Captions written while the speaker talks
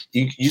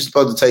you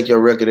supposed to take your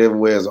record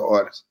everywhere as an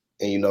artist.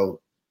 And you know,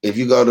 if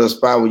you go to a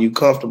spot where you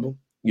comfortable,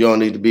 you don't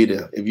need to be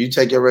there. If you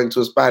take your record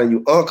to a spot and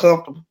you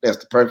uncomfortable, that's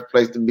the perfect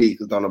place to be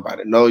because don't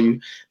nobody know you.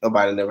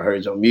 Nobody never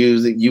heard your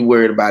music. You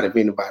worried about if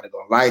anybody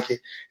gonna like it.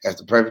 That's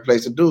the perfect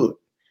place to do it.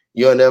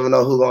 You'll never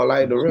know who gonna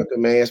like the record,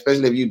 man,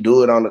 especially if you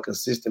do it on a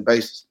consistent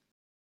basis.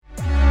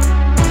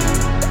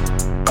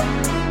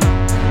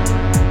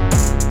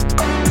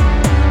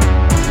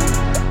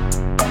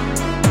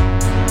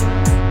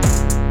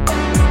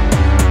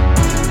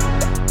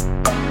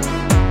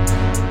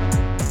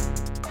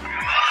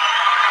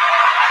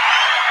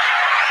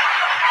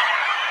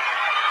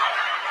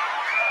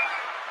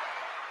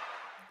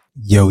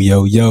 Yo,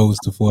 it's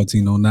the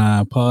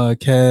 1409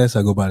 podcast.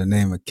 I go by the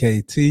name of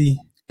KT.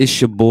 It's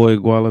your boy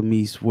Guala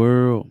Meets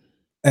World.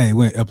 Hey,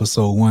 we're in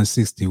episode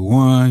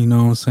 161. You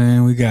know what I'm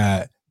saying? We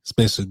got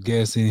special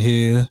guests in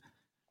here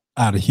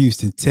out of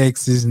Houston,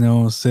 Texas. You know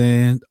what I'm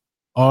saying?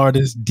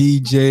 Artist,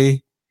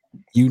 DJ,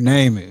 you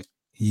name it.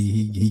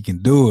 He can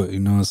do it. You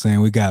know what I'm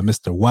saying? We got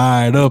Mr.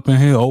 Wide Up in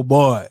here. Oh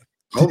boy.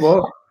 Oh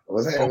boy.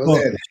 What's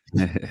that?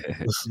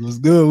 What's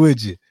good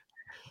with you?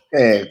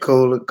 Man,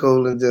 cool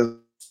and just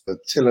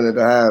chilling at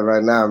the hive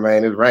right now,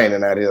 man. It's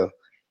raining out here.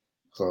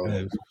 So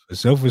hey,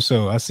 for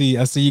sure. I see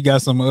you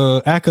got some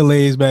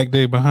accolades back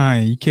there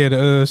behind. You care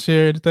to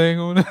share anything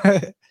on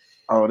that?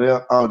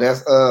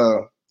 That's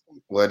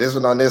well, this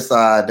one on this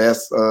side,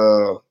 that's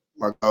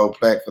my gold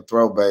plaque for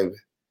Throw Baby.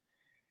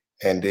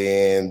 And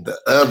then the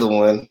other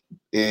one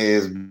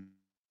is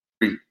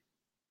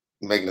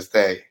Megan Thee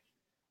Stallion.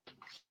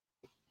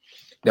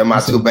 They're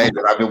my two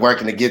babies. I've been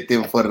working to get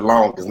them for the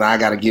longest. Now I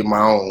gotta get my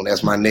own.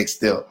 That's my next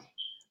step.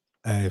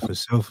 Hey, for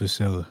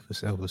sure.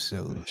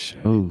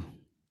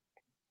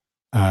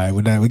 All right,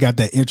 we got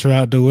that intro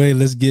out the way.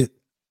 Let's get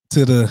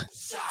to the.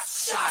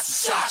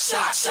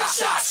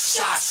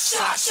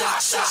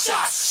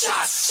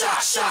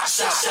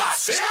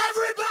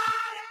 Everybody!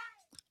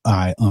 All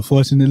right.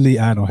 Unfortunately,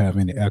 I don't have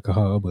any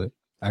alcohol, but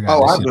I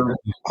got. I do.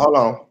 Hold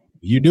on.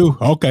 You do?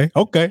 Okay.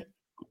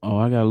 Oh,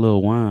 I got a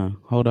little wine.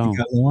 Hold on. You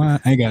got a little wine?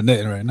 I ain't got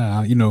nothing right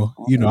now. You know,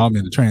 I'm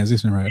in the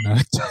transition right now.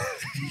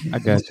 I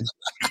got you.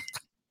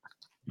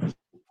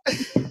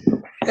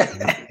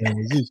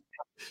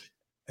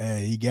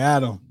 Hey, he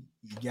got him.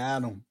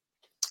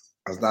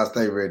 I'll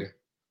stay ready.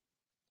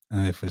 All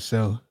right, for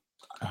sure.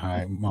 All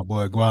right, my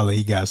boy Guala,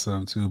 he got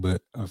some too,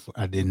 but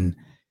I didn't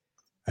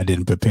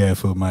prepare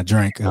for my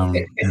drink.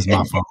 It's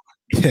my fault.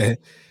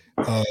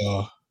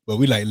 But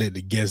we like let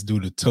the guests do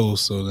the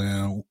toast. So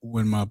then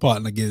when my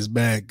partner gets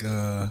back,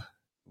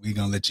 we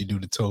gonna let you do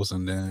the toast,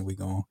 and then we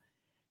gonna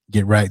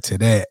get right to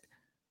that.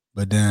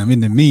 But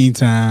in the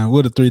meantime,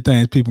 what are 3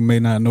 things people may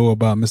not know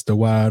about Mr.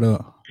 Wide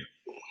Up?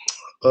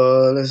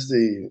 Let's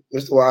see.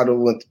 Mr. Wide Up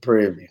went to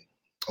Prairie View.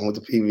 I went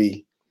to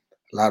PV.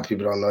 A lot of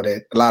people don't know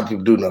that. A lot of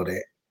people do know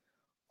that.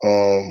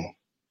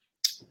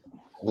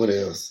 What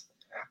else?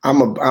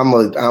 I'm a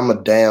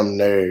damn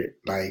nerd.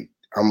 Like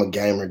I'm a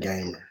gamer.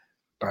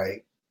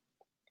 Like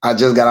I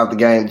just got out the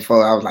game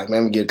before. I was like,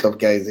 man, let me get a couple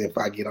games in if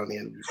I get on the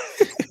interview.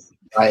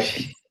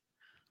 Like,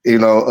 you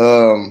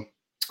know,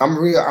 I'm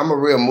a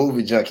real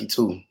movie junkie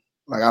too.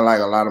 Like I like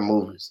a lot of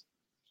movies,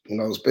 you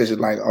know, especially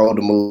like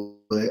older movies.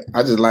 But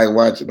I just like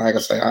watching. Like I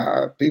say,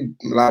 a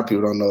lot of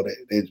people don't know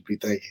that. They just be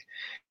thinking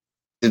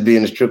just be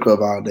in the strip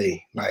club all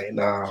day. Like,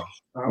 nah,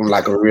 I'm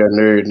like a real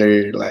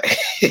nerd. Like,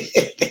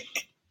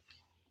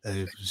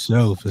 hey, for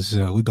sure.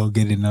 We gonna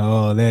get into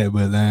all that,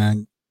 but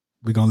then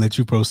we gonna let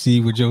you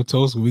proceed with your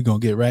toast. We gonna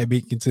get right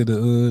back into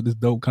the this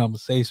dope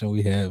conversation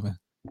we having.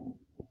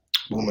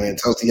 Well, man,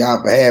 toast to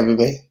y'all for having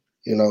me.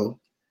 You know.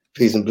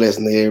 Peace and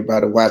blessing to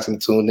everybody watching,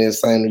 tuning in.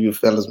 Same to you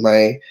fellas,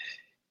 man.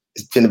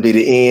 It's finna be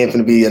the end,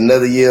 finna be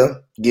another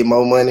year. Get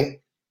more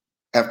money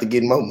after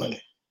getting more money.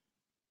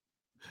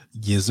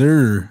 Yes,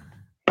 sir.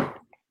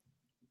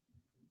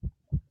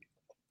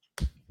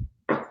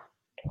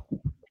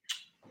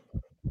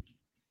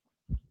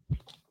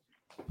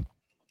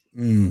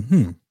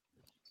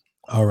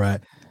 All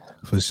right.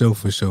 For sure.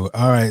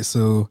 All right,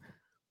 so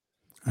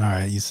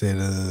you said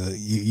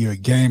you're a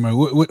gamer.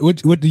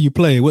 What do you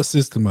play? What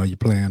system are you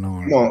playing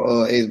on? I'm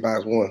on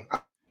Xbox One.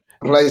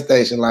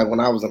 PlayStation, like when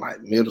I was in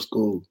like middle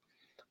school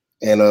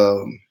and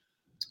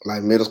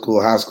like middle school,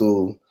 high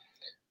school,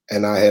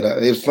 and I had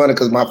it was funny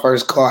because my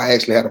first car I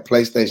actually had a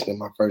PlayStation in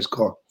my first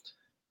car.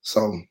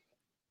 So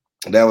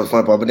that was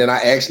fun part. But then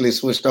I actually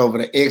switched over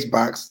to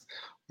Xbox.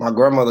 My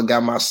grandmother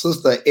got my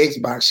sister an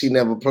Xbox. She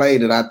never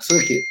played it. I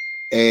took it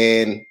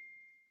and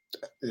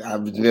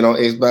I've been on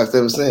Xbox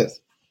ever since.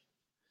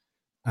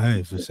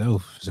 Hey, for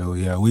sure. So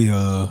yeah, we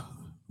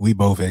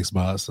both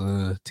Xbox,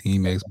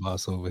 team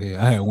Xbox over here.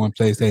 I had one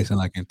PlayStation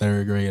like in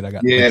 3rd grade. I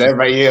got that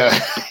right. Yeah,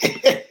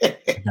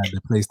 I got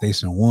the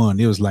PlayStation 1.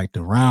 It was like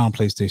the round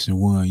PlayStation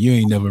 1. You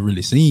ain't never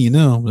really seen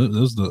them. It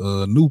was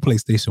the new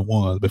PlayStation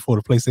 1 before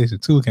the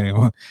PlayStation 2 came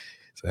on.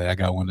 So I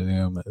got one of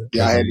them.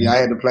 Yeah, I had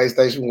the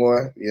PlayStation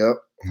 1. Yep,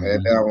 I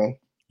had that one.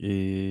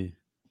 Yeah,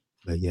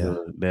 but yeah,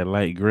 that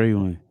light gray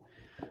one.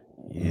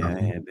 Yeah,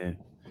 I had that.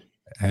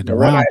 I had the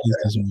round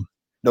PlayStation 1.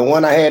 The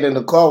one I had in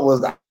the car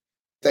was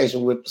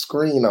station with the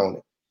screen on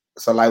it.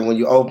 So like when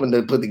you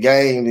put the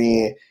game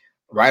in,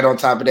 right on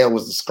top of that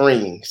was the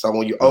screen. So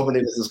when you open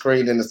it, it's the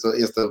screen, and it's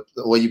the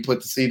where you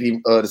put the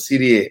CD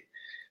in.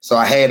 So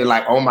I had it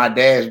like on my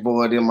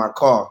dashboard in my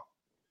car.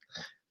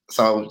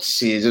 So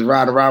shit, just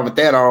ride around with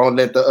that on,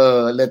 let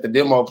the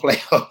demo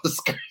play on the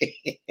screen.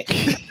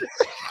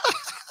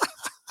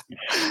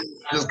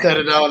 Just cut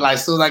it on. Like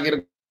as soon as I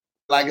get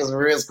like it's a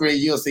real screen,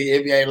 you'll see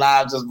NBA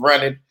Live just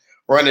running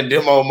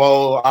demo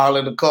mode all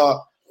in the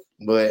car.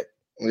 But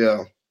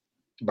yeah,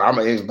 but I'm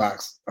an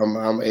Xbox. I'm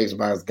an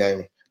Xbox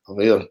gamer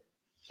over here.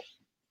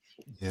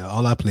 Yeah,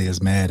 all I play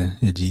is Madden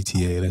and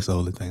GTA. That's the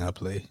only thing I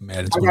play.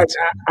 Madden.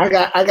 I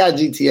got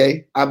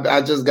GTA.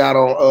 I just got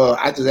on.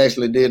 I just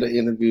actually did an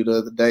interview the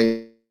other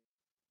day.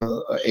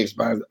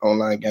 Xbox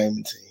online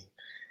gaming team,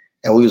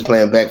 and we was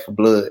playing Back 4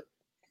 Blood.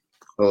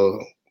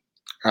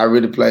 I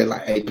really played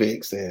like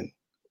Apex and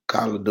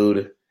Call of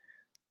Duty.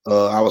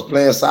 I was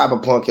playing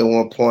Cyberpunk at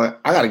one point.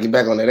 I got to get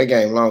back on that. That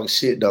game long as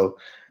shit though.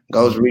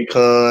 Ghost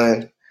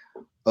Recon,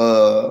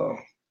 all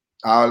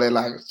that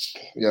like,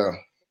 yeah.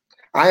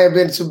 I ain't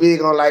been too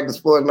big on like the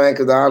sports, man,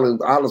 because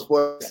all the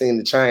sports seem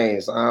to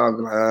change. So I'll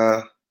be like,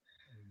 I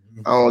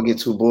don't want to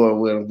get too bored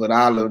with them. But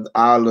all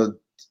the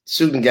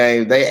shooting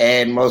games, they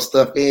add more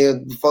stuff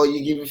in before you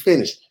even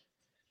finish.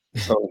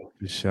 So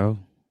For sure.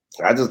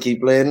 I just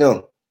keep playing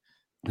them.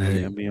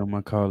 Yeah, be on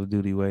my Call of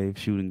Duty wave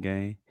shooting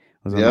game.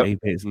 Was on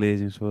Apex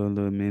Legends for a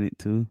little minute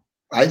too.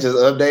 I just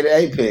updated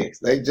Apex.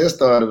 They just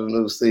started a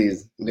new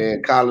season.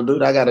 Then Call of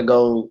Duty, I gotta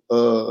go.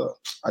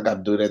 I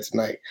gotta do that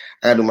tonight.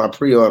 I gotta do my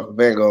pre-order for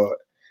Vanguard.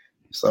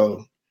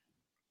 So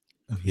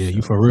yeah,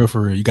 you for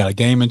real. You got a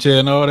gaming chair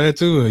and all that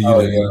too? Or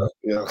you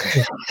yeah.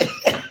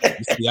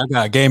 See, I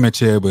got a gaming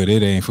chair, but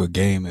it ain't for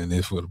gaming.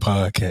 It's for the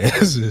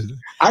podcast.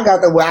 I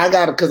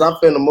got it because I'm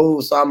finna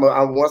move. So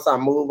once I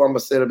move, I'm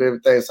gonna set up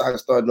everything so I can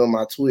start doing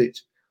my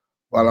Twitch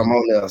while I'm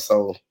on there.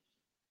 So.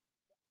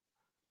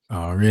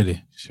 Oh,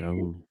 really?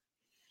 Sure.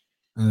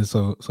 And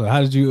so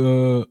how did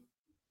you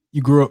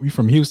you grew up? You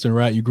from Houston,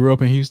 right? You grew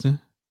up in Houston?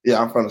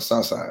 Yeah, I'm from the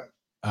South Side.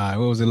 All right,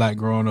 what was it like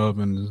growing up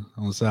on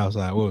the South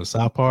Side? What was it,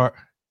 South Park?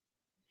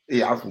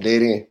 Yeah, I'm from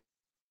Dead End.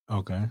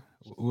 Okay.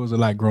 What was it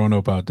like growing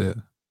up out there?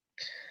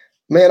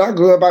 Man, I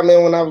grew up.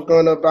 When I was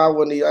growing up, I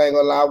ain't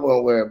gonna lie, I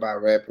wasn't worried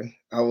about rapping.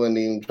 I wasn't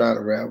even trying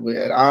to rap.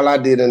 All I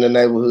did in the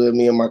neighborhood,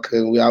 me and my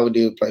cousin, we always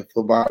did play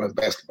football and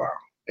basketball.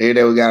 Every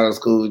day we got out of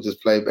school, we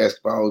just played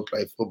basketball, we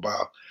played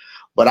football.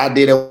 But I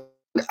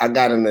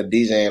got into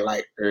DJing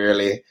like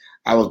early.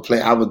 I was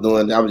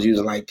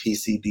using like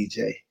PC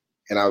DJ.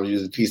 And I was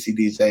using PC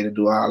DJ to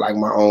do all like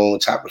my own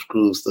chopper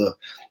screw stuff.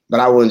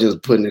 But I wasn't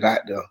just putting it out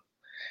there.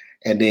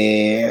 And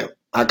then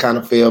I kind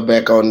of fell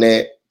back on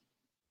that.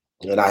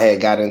 And I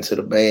had got into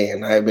the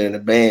band. I had been in the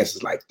band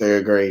since like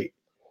 3rd grade.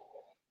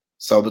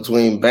 So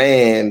between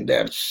band,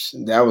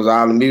 that was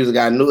all the music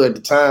I knew at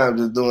the time,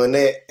 just doing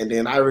that. And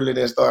then I really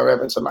didn't start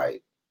rapping until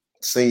like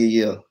senior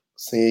year.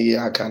 Senior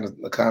year, I kind of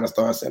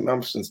started saying,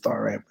 I'm just gonna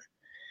start rapping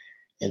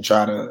and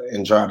try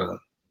to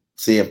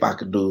see if I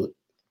could do it.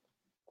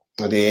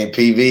 And then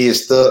PV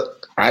is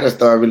stuck. I just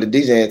started really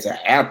DJing until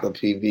after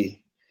PV.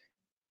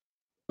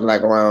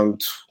 Like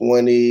around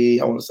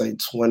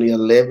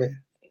 2011,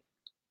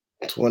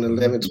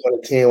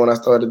 2010 when I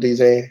started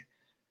DJing.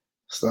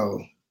 So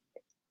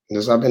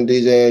I've been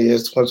DJing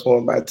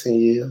 2020 about 10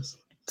 years.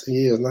 10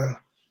 years now.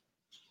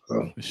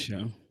 So for sure.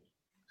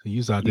 So you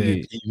was out there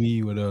at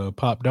TV with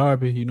Pop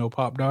Darby. You know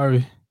Pop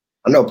Darby?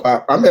 I know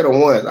Pop. I met him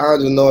once. I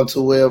don't just know him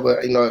too well,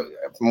 but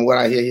from what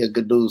I hear, he's a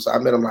good dude. So I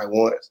met him like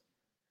once.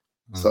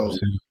 So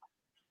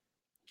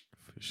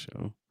for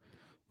sure.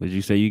 Would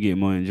you say you get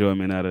more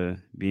enjoyment out of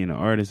being an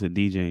artist or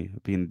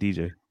DJing, being a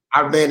DJ?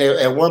 I've been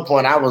at one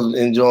point. I was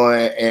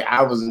enjoying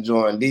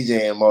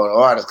DJing more than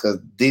artists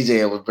because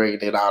DJing was bringing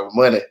in all the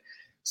money.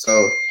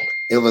 So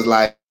it was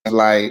like,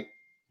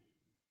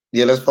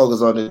 yeah, let's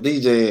focus on the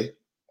DJ,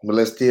 but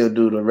let's still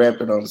do the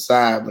rapping on the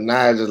side. But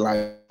now it's just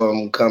like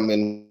I'm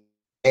coming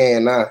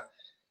in now.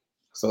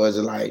 So it's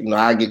just like,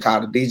 I get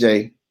called a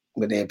DJ,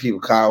 but then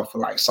people call for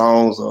like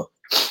songs or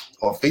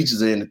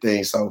features or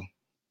anything. So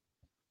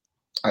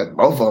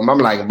both of them, I'm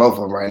liking both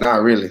of them right now,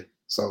 really.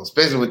 So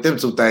especially with them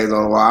two things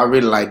on the wall, I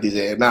really like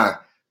DJing now.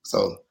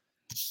 So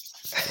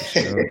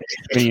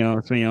spin your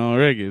own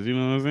records, you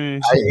know what I'm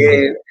saying?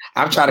 Yeah,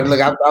 I'm trying to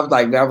look. I'm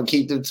like, I'm gonna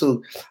keep them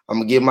too. I'm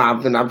gonna get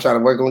I'm trying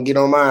to work on get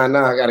on mine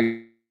now. I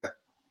gotta.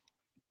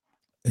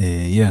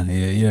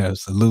 Yeah.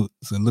 Salute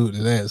to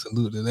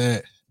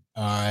that.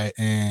 All right,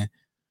 and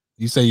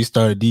you say you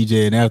started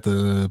DJing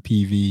after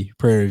PV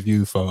Prairie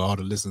View. For all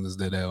the listeners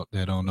that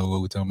don't know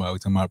what we're talking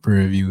about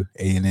Prairie View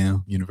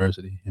A&M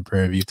University in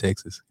Prairie View,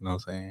 Texas. You know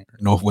what I'm saying?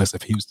 Northwest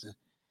of Houston.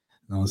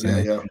 You know what I'm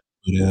saying?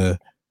 Yeah. But,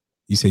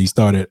 you say you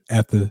started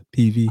after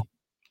PV?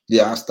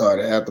 Yeah, I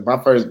started after my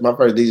first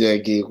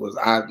DJ gig was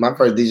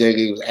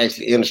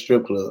actually in a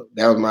strip club.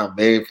 That was my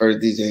very first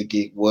DJ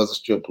gig, was a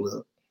strip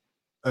club.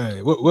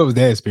 Hey, what was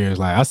that experience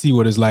like? I see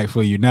what it's like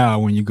for you now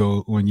when you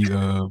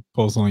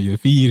post on your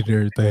feed and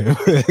everything.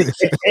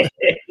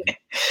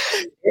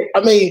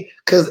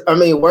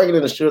 Working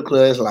in a strip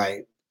club is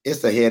like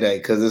it's a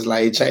headache because it's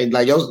like it changed.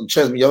 Like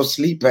trust me, your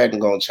sleep pattern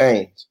gonna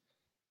change.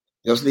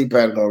 Your sleep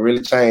pattern gonna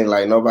really change.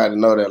 Like nobody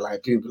know that.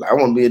 Like people, like, I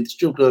want to be at the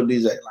strip club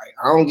DJ. Like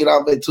I don't get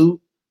off at 2.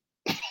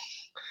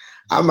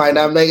 I might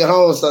not make it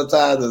home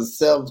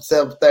sometimes at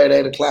 7:30,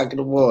 8 o'clock in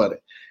the morning.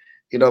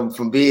 You know,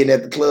 from being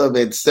at the club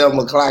at 7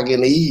 o'clock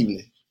in the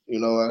evening. You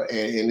know,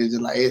 and it's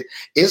just like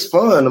it's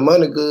fun. The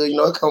money good. You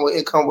know,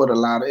 it come with a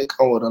lot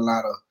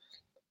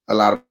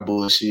of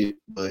bullshit.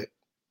 But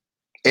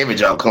every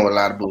job come with a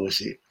lot of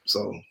bullshit.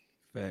 So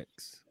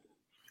facts.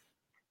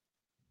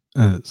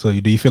 So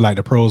do you feel like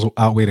the pros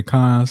outweigh the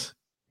cons?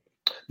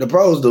 The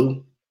pros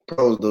do.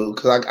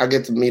 Because I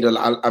get to meet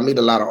I meet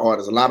a lot of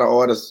artists. A lot of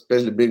artists,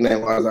 especially big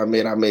name artists I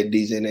met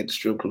DJing at the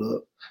strip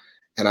club.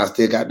 And I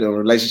still got them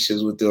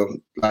relationships with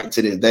them like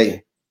to this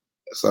day.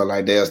 So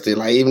like they're still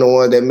like, even the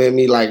ones that met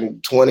me like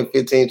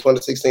 2015,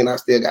 2016, I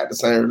still got the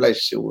same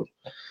relationship with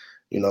them,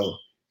 you know.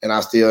 And I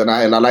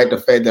like the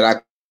fact that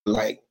I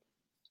like,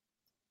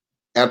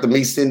 after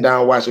me sitting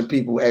down watching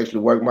people actually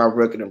work my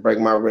record and break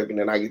my record,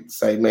 and I get to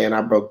say, man,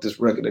 I broke this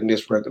record and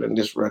this record and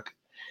this record.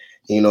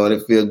 You know, and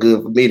it feels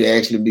good for me to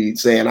actually be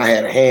saying I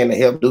had a hand to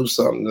help do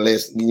something.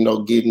 Let's, you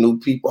know, get new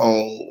people on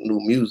new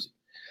music.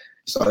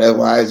 So that's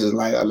why it's just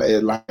like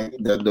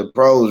the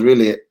pros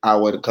really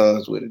outweigh the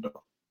cons with it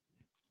though.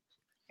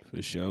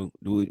 For sure.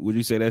 Would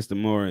you say that's the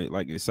more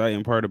like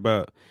exciting part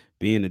about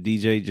being a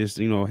DJ? Just,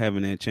 you know,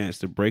 having that chance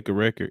to break a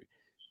record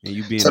and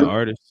you being an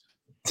artist.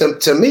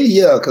 To me,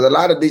 yeah, because a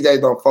lot of DJs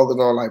don't focus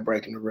on like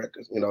breaking the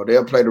records. You know,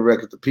 they'll play the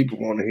records the people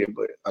want to hear,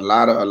 but a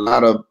lot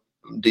of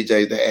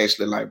DJs that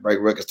actually like break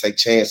records take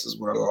chances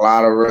with a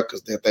lot of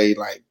records that they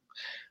like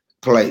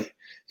play.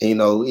 And, you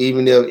know,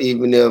 even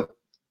if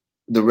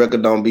the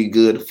record don't be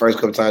good, the first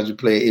couple times you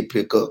play it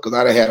pick up. Because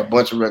I done had a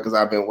bunch of records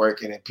I've been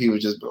working and people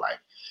just be like,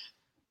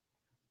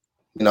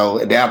 you know,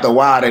 and after a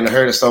while they done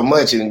heard it so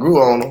much and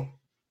grew on them.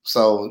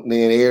 So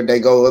then they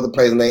go other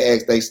places and they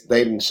ask, they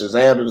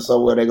Shazam it or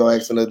somewhere, they go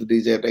ask another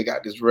DJ if they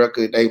got this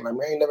record. They like,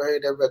 man, I ain't never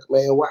heard that record,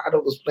 man. Why I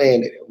was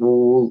playing it?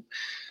 Ooh.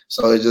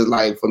 So it's just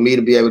like for me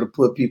to be able to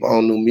put people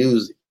on new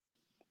music.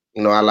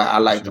 You know, I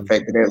like the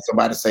fact that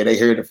somebody say they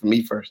heard it from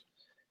me first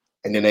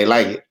and then they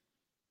like it.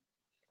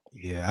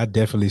 Yeah, I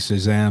definitely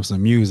Shazam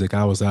some music.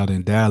 I was out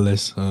in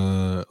Dallas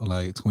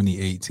like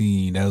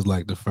 2018. That was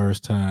like the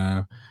first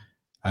time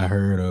I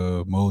heard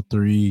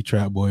Mo3,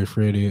 Trap Boy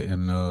Freddy,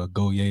 and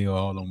Go Yayo,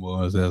 all them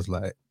boys. That's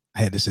like I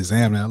had to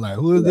Shazam that. I'm like,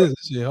 who is this?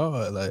 This shit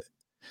hard. Like,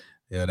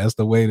 yeah, that's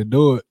the way to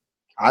do it.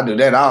 I do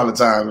that all the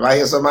time. If I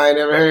hear somebody I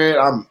never heard,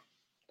 I'm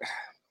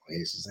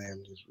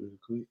Shazam this really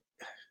quick.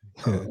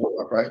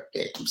 All right,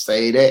 yeah,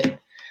 say that.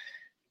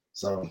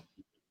 So,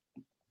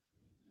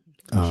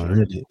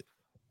 really.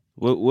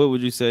 What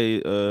would you say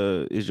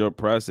is your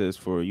process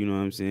for, you know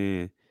what I'm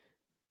saying,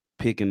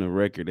 picking a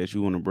record that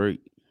you want to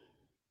break?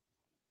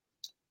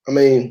 I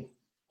mean,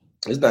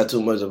 it's not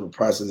too much of a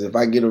process. If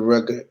I get a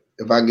record,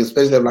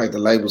 especially if like the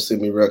label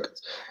send me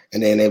records,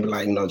 and then they be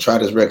like, you know, try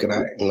this record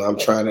out. You know, I'm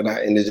trying it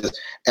out, and it's just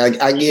I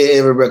get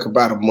every record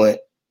about a month.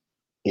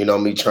 You know,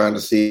 me trying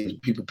to see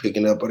if people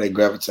picking up or they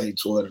gravitate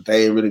toward it. If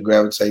they ain't really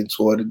gravitating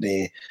toward it,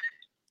 then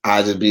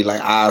I just be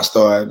like, I'll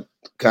start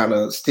kind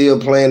of still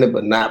playing it,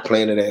 but not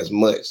playing it as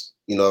much.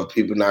 You know, if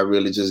people not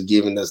really just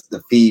giving us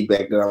the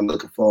feedback that I'm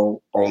looking for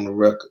on the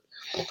record.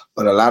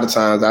 But a lot of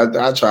times I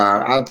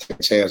take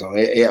a chance on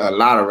it. A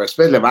lot of,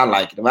 especially if I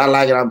like it. If I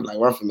like it, I'm like,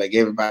 well, I'm finna make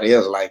everybody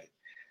else like it.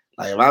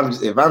 Like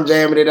if I'm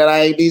jamming it that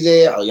I ain't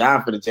DJ, oh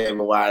y'all finna jam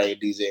me why I ain't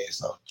DJ.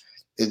 So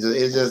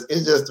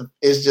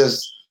it's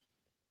just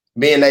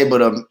being able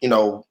to, you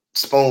know,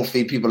 spoon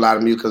feed people a lot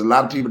of music, because a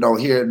lot of people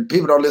don't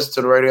listen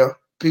to the radio.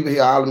 People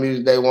hear all the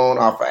music they want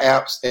off of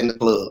apps in the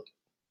club.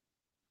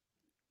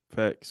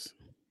 Facts.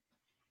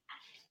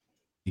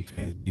 Big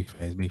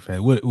facts.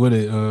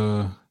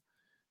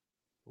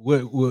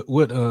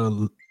 What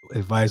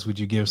advice would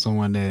you give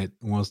someone that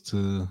wants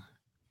to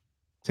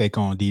take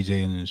on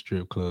DJing in a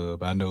strip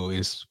club? I know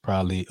it's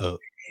probably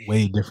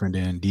way different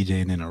than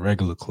DJing in a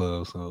regular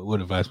club. So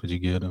what advice would you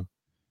give them?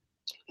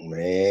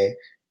 Man,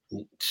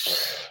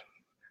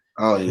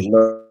 I don't even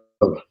know.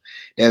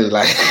 It's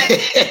like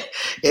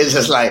it's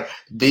just like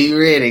be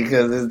ready,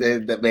 because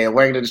the man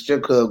working in the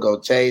strip club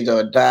gonna change your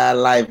entire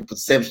life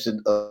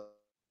perception of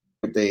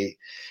everything.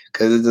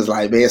 Because it's just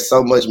like, man,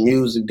 so much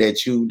music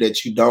that you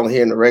don't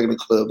hear in the regular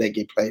club that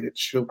get played at the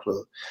strip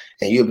club,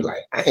 and you'll be like,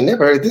 I ain't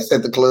never heard this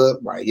at the club.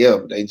 Like, yeah,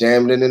 but they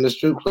jamming it in the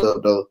strip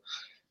club though.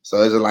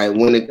 So it's like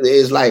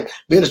it's like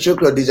being a strip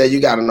club DJ,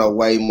 you got to know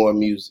way more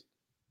music,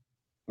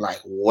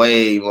 like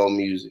way more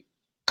music,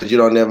 because you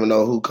don't never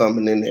know who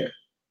coming in there.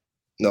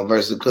 You know,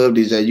 versus the club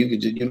DJ,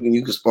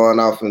 you could spawn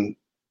off and,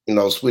 you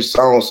know, switch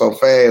songs so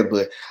fast.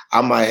 But I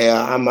might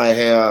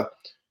have,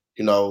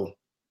 you know,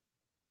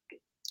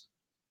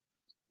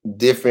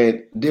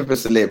 different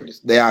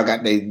celebrities. They all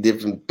got their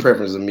different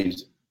preference of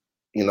music.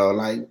 You know,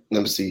 like,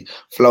 let me see,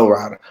 Flo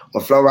Rida.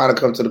 When Flo Rida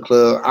comes to the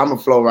club, I'm a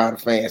Flo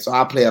Rida fan, so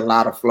I play a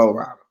lot of Flo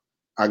Rida.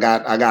 I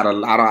got a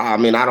lot of, I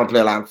mean, I don't play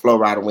a lot of Flo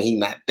Rida when he's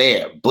not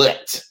there,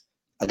 but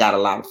I got a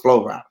lot of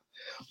Flo Rida.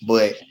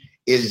 But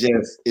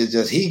it's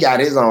just he got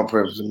his own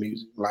purpose of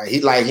music. Like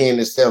he like hearing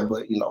himself,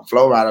 but you know,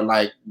 Flo Rida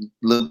like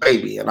Lil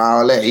Baby and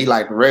all that. He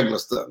like the regular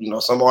stuff. You know,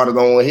 some artists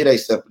don't want to hear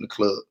themselves in the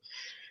club.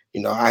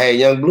 You know, I had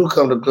Young Blue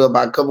come to the club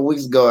about a couple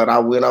weeks ago, and I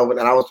went over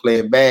and I was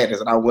playing Badness,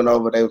 and I went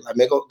over. They was like,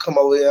 "Man, go come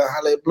over here,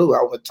 holler at Blue."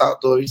 I went to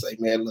talk to her. He said,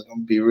 "Man, look, I'm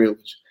gonna be real with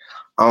you.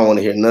 I don't want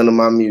to hear none of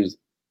my music."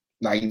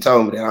 Like he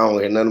told me that I don't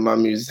want to hear none of my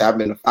music. I've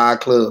been to 5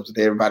 clubs and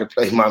everybody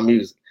play my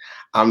music.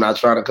 I'm not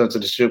trying to come to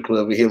the strip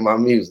club and hear my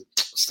music.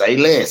 Say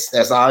less.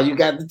 That's all you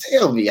got to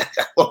tell me.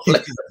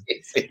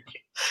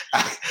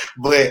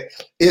 But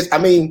it's, I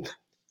mean,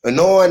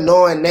 knowing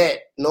that,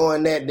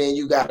 then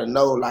you got to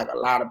know like a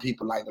lot of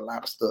people like a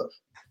lot of stuff.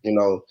 You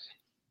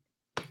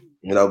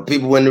know,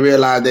 people wouldn't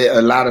realize that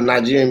a lot of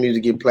Nigerian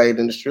music get played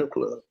in the strip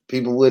club.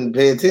 People wouldn't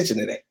pay attention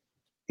to that,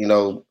 you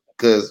know,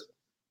 because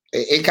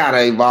it kind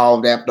of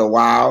evolved after a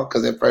while.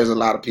 Because at first a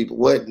lot of people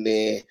wouldn't,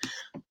 then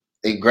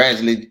it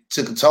gradually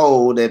took a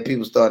toll that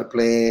people started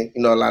playing,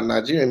 you know, a lot of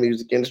Nigerian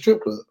music in the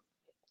strip club.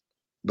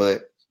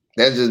 But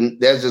that's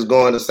just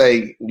going to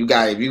say,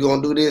 if you're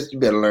gonna do this, you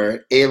better learn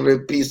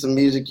every piece of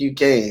music you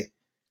can.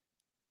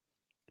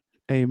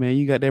 Hey man,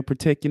 you got that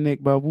Protect Your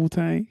Neck by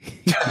Wu-Tang?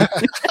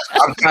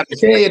 I'm trying to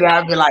tell you that.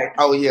 I'd be like,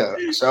 oh yeah.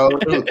 So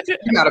you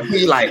gotta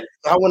be like,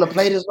 I want to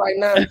play this right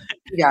now.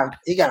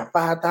 He got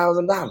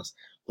 $5,000.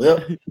 Well,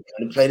 you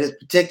gotta play this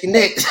Protect Your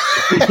Neck.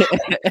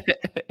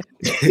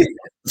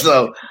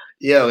 So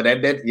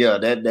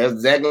that's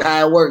exactly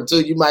how it works too.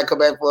 You might come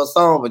back for a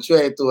song, but you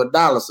ain't through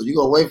 $1, so you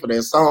gonna wait for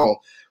that song.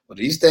 But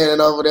you standing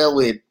over there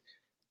with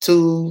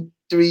 2,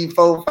 3,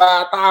 4,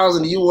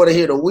 5,000, you want to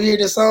hear the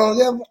weirdest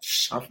song ever?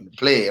 I'm gonna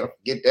play it.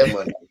 Get that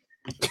money.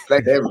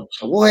 Play that.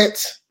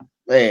 What?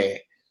 Man.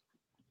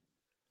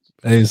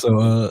 Hey,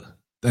 so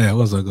damn,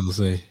 what was I gonna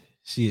say?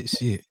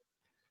 Shit.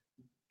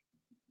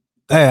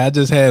 Hey, I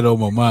just had it on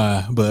my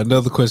mind. But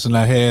another question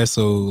I had,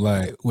 so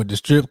like with the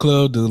strip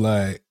club, do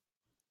like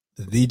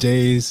the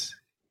DJs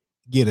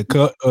get a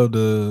cut of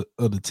the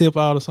tip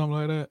out or something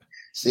like that?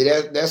 See,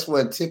 that's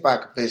where tip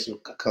out confession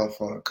could come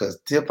from, because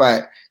tip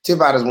out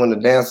is when the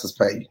dancers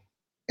pay you.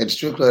 At the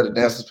strip club, the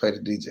dancers pay the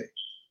DJ.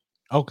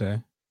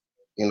 Okay.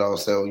 You know,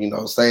 so you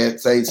know, say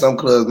some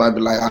clubs might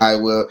be like, all right,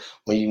 well,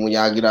 when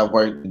y'all get off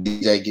work, the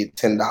DJ get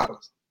 $10.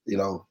 You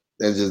know,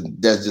 that's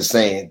just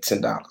saying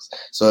 $10.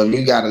 So if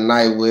you got a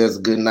night where it's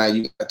a good night,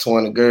 you got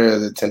 20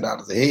 girls at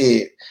 $10 a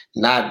head.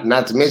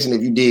 Not to mention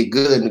if you did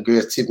good and the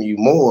girls tipping you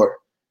more,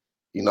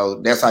 you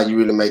know, that's how you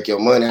really make your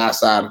money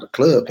outside of the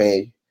club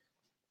paying you.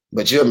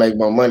 But you'll make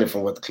more money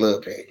from what the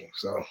club paying you.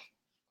 So.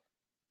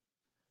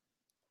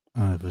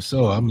 For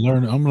sure, I'm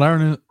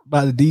learning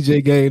about the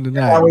DJ game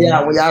tonight. When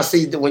y'all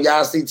see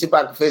Tip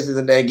Out Confessions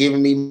and they're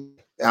giving me,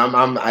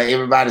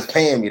 everybody's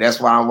paying me.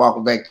 That's why I'm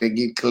walking back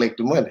to collect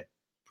the money.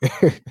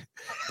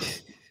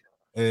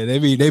 Yeah,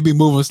 they be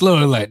moving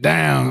slow, like,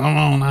 damn,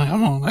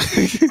 come on.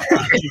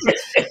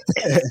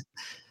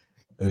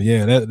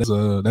 Yeah, that's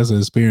an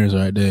experience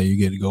right there. You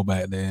get to go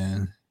back there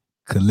and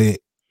collect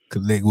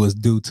what's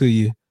due to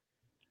you.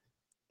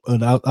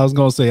 But I was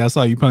gonna say, I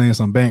saw you playing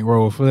some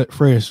Bankroll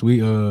Fresh.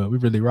 We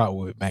really rock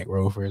with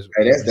Bankroll Fresh.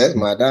 Hey, that's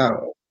my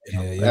dog.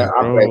 Yeah.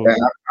 I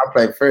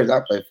play Fresh.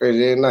 I play Fresh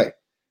every night.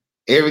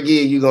 Every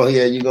gig you gonna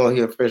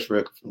hear a Fresh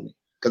record from me.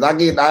 Cause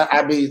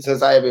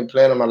since I have been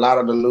playing them, a lot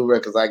of the new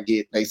records I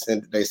get, they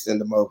send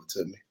them over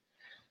to me.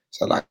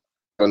 So like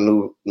a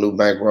new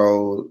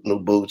Bankroll, new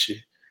Bucci,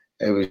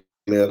 a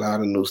lot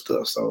of new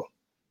stuff. So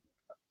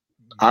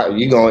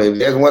if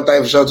there's one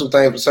thing for sure, two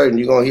things for certain,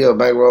 you're gonna hear a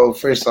Bankroll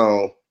Fresh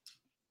song.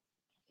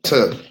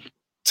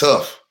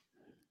 Tough.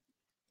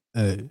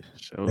 Hey,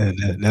 sure.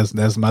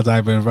 That's my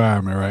type of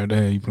environment right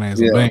there. You playing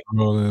some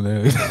Bankroll in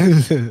there.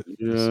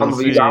 You're gonna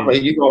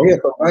hear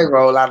some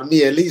Bankroll out of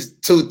me at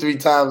least 2-3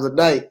 times a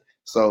night.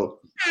 So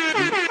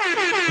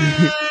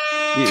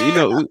you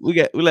know, we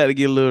like to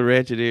get a little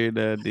ratchet here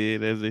now and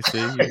then, as they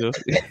say, you know.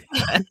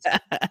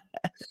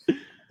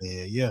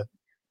 Yeah.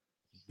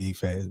 Be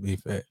fast.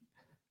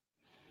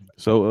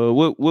 So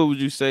what would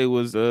you say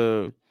was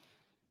you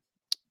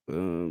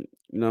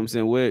know what I'm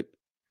saying, what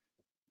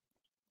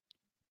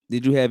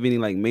did you have any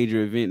like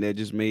major event that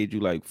just made you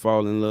like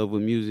fall in love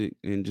with music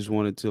and just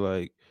wanted to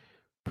like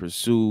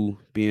pursue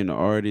being an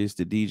artist,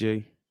 the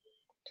DJ?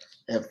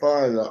 As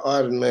far as the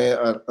artist, man,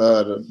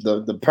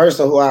 the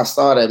person who I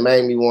saw that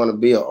made me want to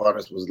be an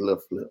artist was Lil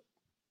Flip.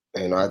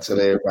 You know, I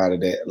tell everybody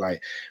that.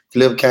 Like,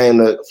 Flip came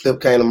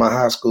to my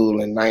high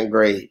school in 9th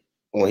grade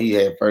when he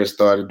had first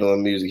started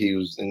doing music. He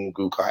was in a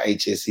group called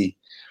HSE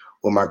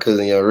with my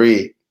cousin Young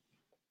Red.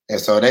 And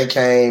so they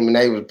came and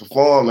they was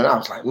performing. I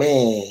was like,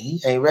 man,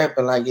 he ain't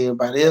rapping like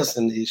everybody else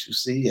in the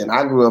HUC. And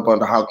I grew up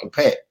under Hawk and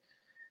Pat.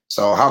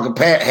 So Hawk and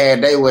Pat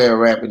had their way of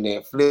rapping,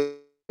 then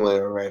Flip way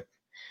of rapping.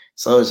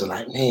 So it's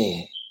like,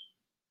 man,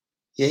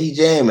 yeah, he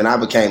jamming. I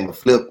became a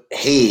Flip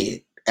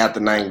head after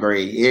 9th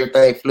grade.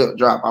 Everything Flip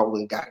dropped, I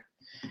wouldn't got it.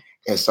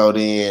 And so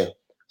then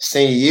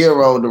senior year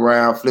rolled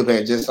around, Flip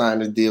had just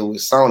signed a deal with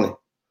Sony.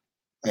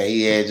 And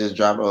he had just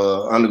dropped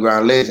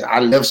Underground Legend.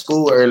 I left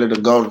school early to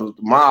go to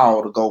the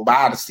mall to go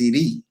buy the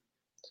CD.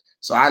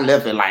 So I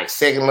left at like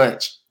second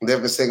lunch.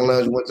 Left at second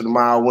lunch, went to the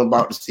mall, went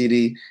bought the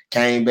CD,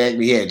 came back.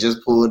 He had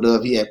just pulled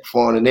up. He had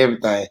performed and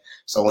everything.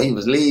 So when he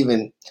was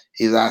leaving,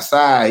 he was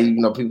outside.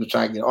 People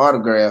trying to get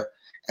autograph.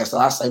 And so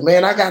I said,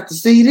 man, I got the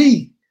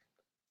CD.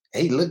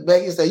 And he looked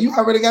back and said, you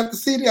already got the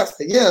CD? I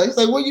said, yeah. He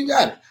said, where you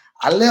got it?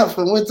 I left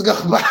and went to go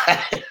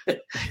buy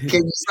it.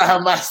 Can you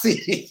sign my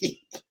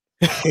CD?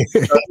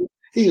 So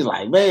he was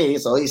like, man.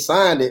 So he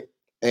signed it.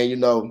 And,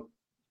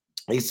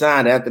 he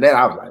signed it. After that,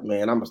 I was like,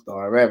 man, I'm going to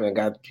start rapping. I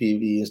got the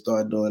PV and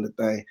started doing the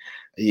thing.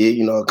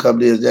 Yeah, a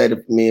couple years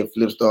later, me and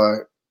Flip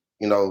started,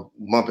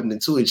 bumping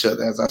into each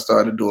other as I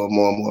started doing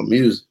more and more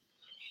music,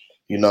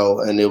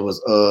 and it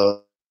was,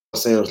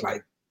 it was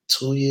like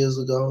 2 years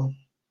ago.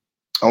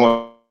 I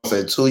want to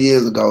say 2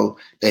 years ago,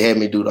 they had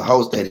me do the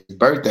host at his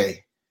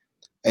birthday.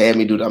 They had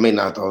me do, they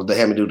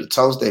had me do the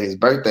toast at his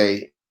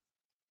birthday.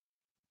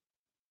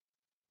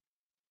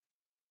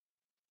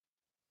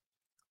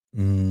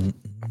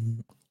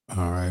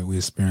 All right, we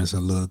experienced a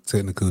little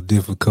technical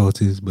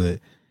difficulties, but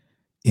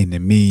in the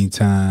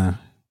meantime,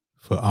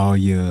 for all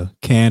your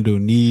candle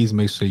needs,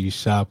 make sure you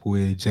shop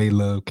with J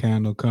Love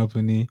Candle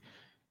Company.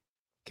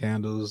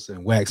 Candles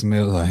and wax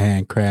melts are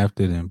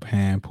handcrafted and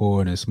hand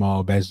poured in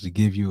small batches to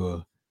give you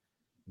a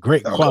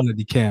great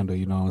quality candle.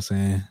 You know what I'm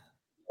saying?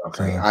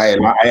 Okay, I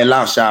had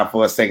lost shop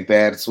for a second. I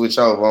had to switch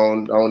over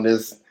on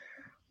this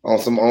on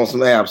some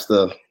app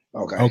stuff.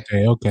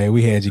 Okay.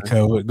 We had you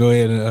covered. Go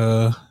ahead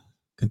and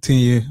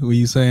continue. What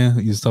you saying?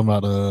 You was talking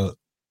about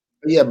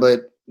Yeah,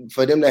 but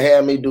for them to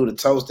have me do the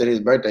toast at his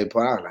birthday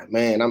party, I was like,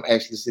 man, I'm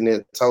actually sitting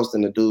there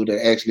toasting the dude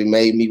that actually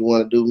made me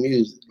want to do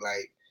music.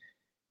 Like,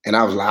 and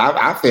I was like,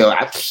 I feel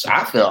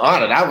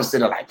honored. I was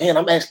sitting there like, man,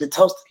 I'm actually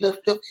toasting Lil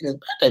Flip at his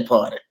birthday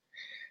party.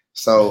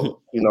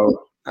 So,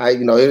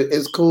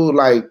 it's cool,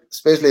 like,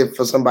 especially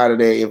for somebody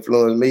that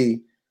influenced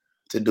me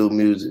to do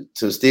music,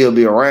 to still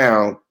be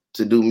around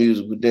to do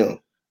music with them.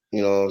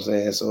 You know what I'm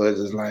saying? So it's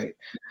just like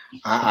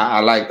I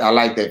like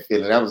that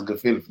feeling. That was a good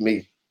feeling for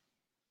me.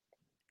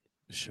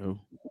 Sure.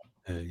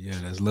 Yeah,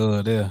 that's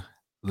love there.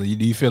 Do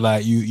you feel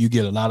like you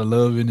get a lot of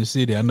love in the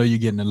city? I know you're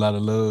getting a lot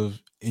of love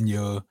in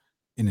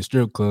the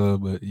strip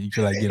club, but you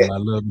feel like getting a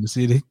lot of love in the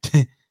city?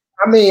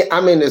 I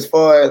mean, as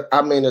far as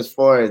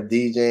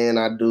DJing,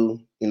 I do,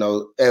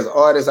 as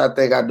artists, I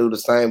think I do the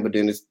same, but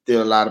then there's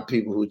still a lot of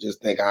people who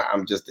just think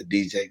I'm just a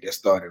DJ that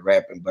started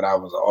rapping, but I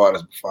was an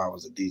artist before I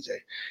was a DJ.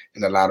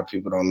 And a lot of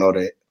people don't know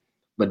that.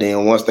 But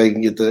then once they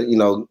get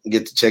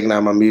to checking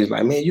out my music,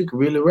 like, man, you can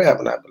really rap.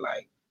 And I'd be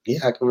like, yeah,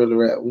 I can really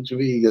rap. What you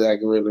mean? Because I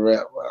can really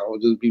rap. I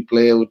would just be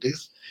playing with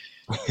this,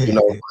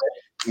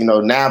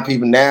 Now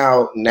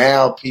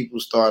people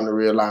starting to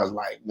realize,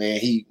 like, man,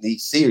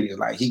 he's serious.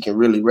 Like, he can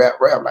really rap.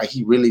 Like,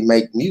 he really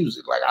make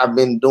music. Like, I've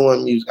been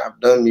doing music. I've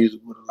done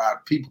music with a lot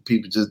of people.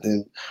 People just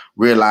didn't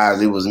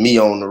realize it was me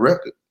on the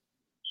record,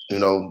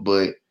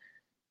 But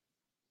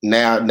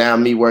now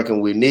me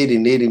working with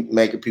Nitty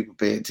making people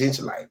pay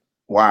attention. Like,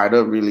 Wired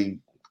Up really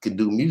can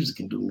do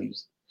music.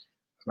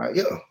 Like,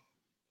 yeah,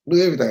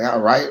 do everything. I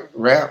write,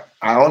 rap.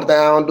 The only thing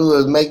I don't do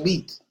is make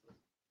beats.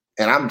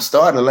 And I'm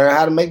starting to learn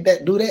how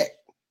to do that.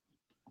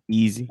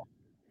 Easy.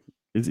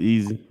 It's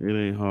easy. It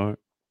ain't hard.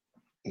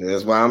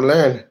 That's why I'm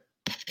learning.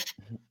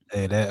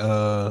 Hey,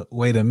 that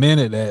wait a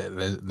minute,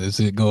 that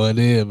shit going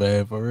in,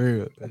 man, for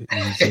real.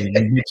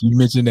 You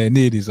mentioned that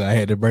Nitty, so I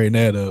had to bring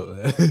that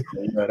up.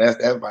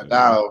 That's my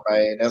dog,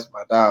 man. That's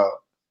my dog.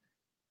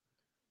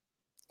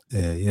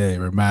 Yeah, it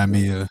remind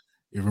me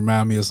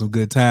of some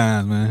good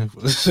times, man.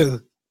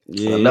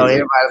 Yeah. No,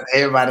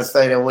 everybody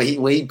say that when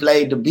he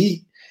played the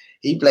beat,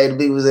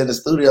 was in the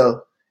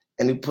studio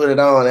and he put it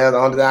on. That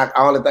was the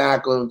only thing I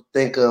could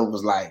think of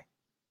was like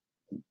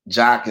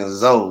Jock and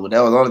Zoe.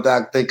 That was the only thing I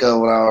could think of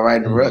when I was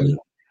writing the record.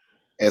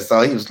 And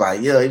so he was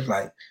like,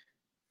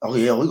 oh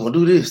yeah, we're gonna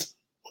do this.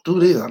 I'm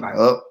like,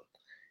 I'm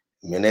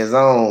in that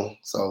zone.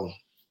 So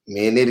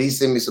me and Nitty, he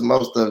sent me some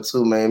more stuff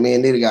too, man. Me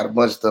and Nitty got a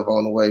bunch of stuff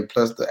on the way,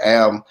 plus the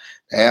album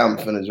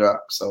finna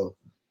drop. So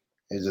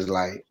it's just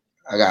like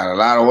I got a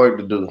lot of work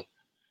to do.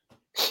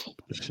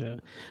 Sure.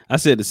 I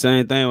said the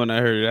same thing when I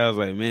heard it. I was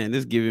like, man,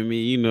 this giving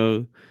me,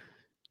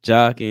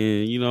 Jock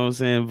and, you know what I'm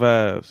saying,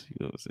 vibes. You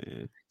know what I'm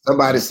saying?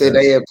 Somebody said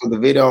they had put the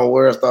video on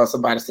World Star.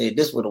 Somebody said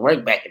this would have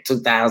worked back in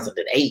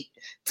 2008,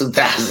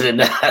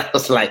 2009. I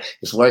was like,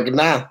 it's working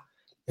now.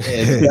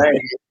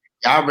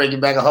 Y'all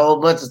bringing back a whole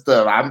bunch of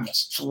stuff. I'm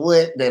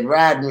sweating that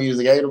ride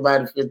music. Ain't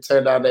nobody fit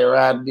turn on that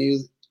ride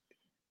music.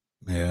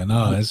 Yeah,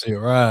 no, that shit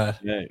ride.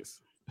 Nice.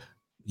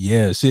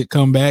 Yeah, shit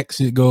come back,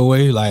 shit go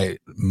away.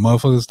 Like,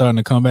 motherfuckers starting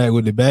to come back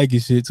with the baggy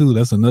shit too.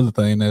 That's another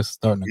thing that's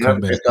starting to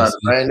come back. They starting to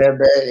bring that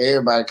back.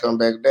 Everybody come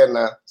back with that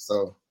now.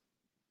 So.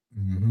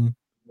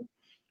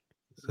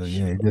 So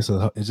yeah,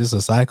 it's just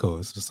a cycle.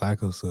 It's a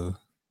cycle. So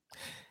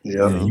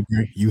yeah,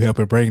 you help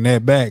her bring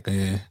that back,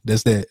 and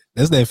that's that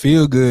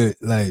feel good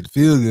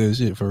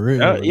shit for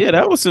real. Yeah,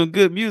 that was some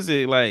good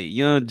music. Like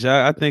Young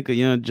Jock, I think of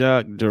Young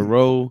Jock,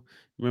 Dero,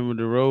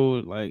 Remember the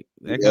road, like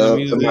that kind of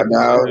Yeah, music. my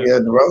dog. Yeah,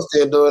 the Rose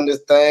still doing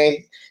this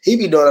thing. He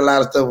be doing a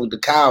lot of stuff with the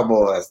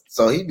Cowboys,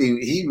 so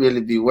he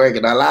really be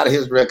working. A lot of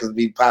his records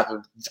be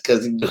popping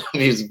because he do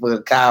music for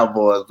the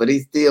Cowboys, but he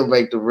still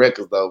make the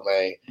records though,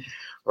 man.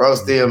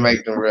 Rose still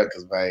make the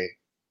records, man.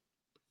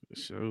 For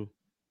sure.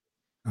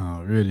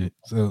 Oh, really?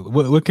 So,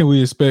 what can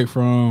we expect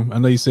from? I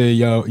know you said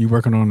you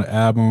working on the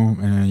album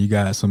and you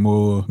got some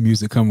more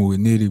music coming with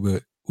Nitty,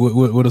 but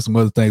what are some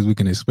other things we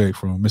can expect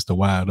from Mr.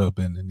 Wild Up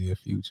in the near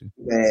future?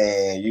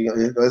 Man,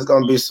 it's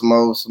gonna be some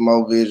more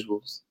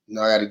visuals. You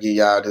know, I got to give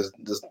y'all this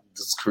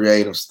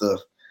creative stuff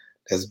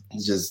that's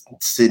just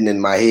sitting in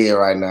my head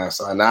right now.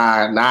 So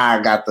now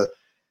I got the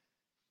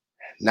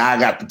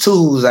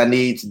tools I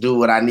need to do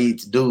what I need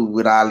to do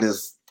with all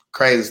this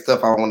crazy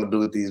stuff I want to do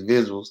with these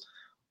visuals.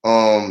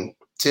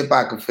 Tip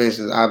Out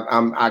Confessions.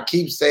 I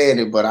keep saying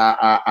it, but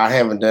I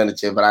haven't done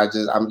it yet. But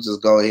I'm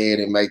just go ahead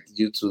and make the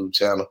YouTube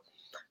channel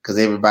because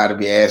everybody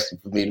be asking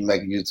for me to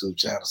make a YouTube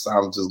channel. So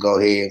I'm just go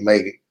ahead and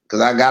make it because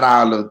I got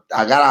all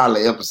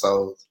the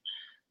episodes.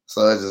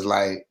 So it's just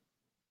like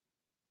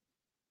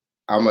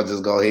I'm gonna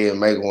just go ahead and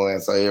make one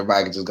so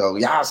everybody can just go,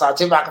 y'all saw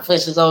Tip Out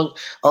Confessions on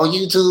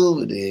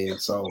YouTube. And then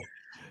so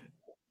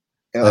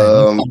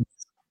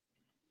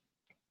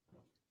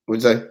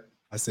what'd you say?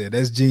 I said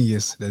that's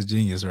genius. That's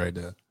genius right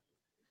there.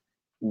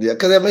 Yeah,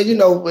 because I mean, you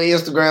know, when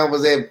Instagram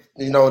was at,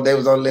 you know, they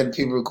was only letting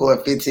people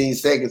record 15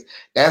 seconds.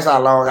 That's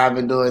how long I've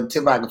been doing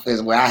Tip Out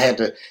Confessions, where I had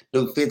to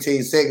do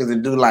 15 seconds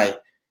and do like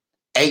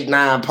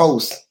 8-9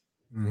 posts.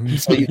 Mm-hmm.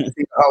 So you can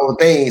see the whole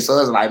thing. So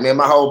it's like, man,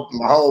 my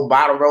whole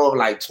bottom row of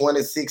like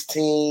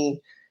 2016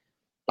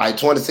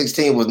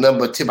 was nothing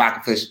but Tip Out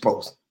Confessions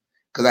posts.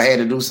 Because I had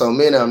to do so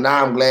many of them.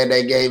 Now I'm glad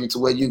they gave it to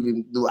where you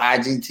can do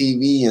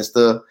IGTV and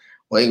stuff,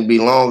 where it can be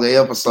longer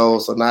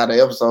episodes. So now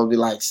the episodes be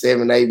like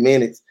 7-8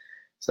 minutes.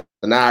 So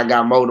now I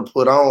got more to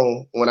put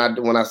on when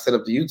I set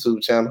up the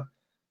YouTube channel.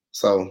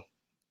 So,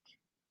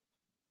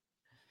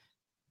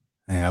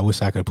 man, I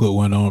wish I could put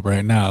one on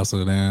right now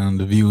so then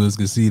the viewers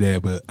could see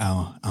that, but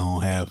I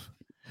don't have.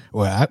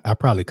 Well, I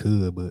probably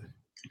could, but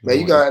man,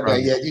 you got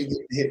you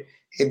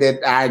hit that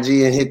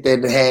IG and hit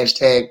that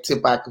hashtag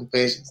Tip Out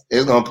Confessions.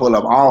 It's gonna pull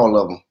up all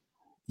of them.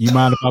 You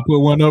mind if I put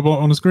one up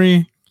on the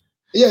screen?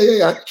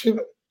 Yeah. I can trip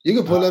it. You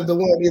can pull up the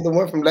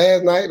one from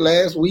last night,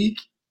 last week.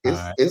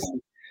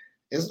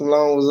 It's some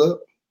long ones up.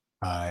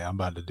 All right, I'm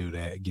about to do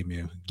that. Give me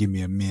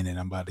a minute.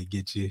 I'm about to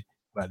get you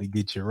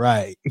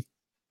right.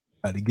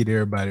 About to get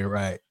everybody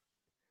right.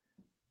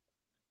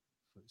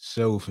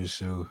 For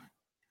sure.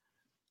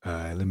 All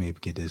right, let me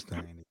get this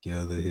thing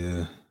together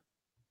here.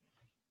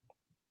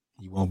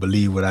 You won't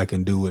believe what I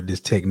can do with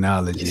this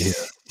technology here.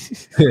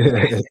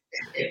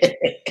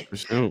 For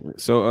sure.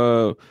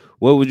 So,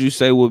 what would you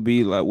say would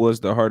be like? What's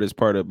the hardest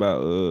part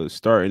about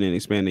starting and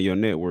expanding your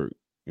network?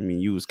 I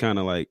mean, you was kind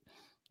of like,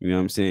 you know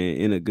what I'm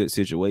saying, in a good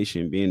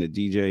situation being a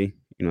DJ.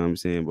 You know what I'm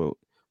saying, but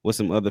what's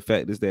some other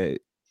factors that,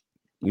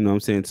 you know what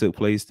I'm saying, took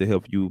place to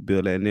help you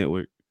build that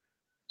network?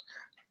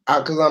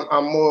 Because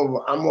I'm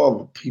more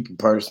of a people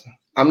person.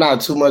 I'm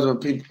not too much of a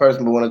people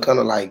person, but when it comes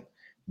to like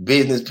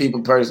business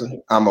people person,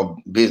 I'm a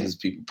business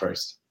people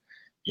person.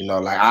 You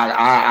know, like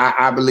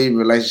I believe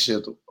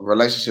relationships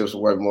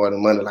worth more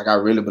than money. Like I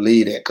really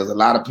believe that because a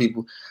lot of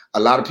people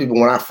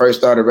when I first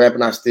started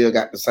rapping, I still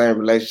got the same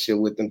relationship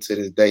with them to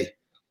this day.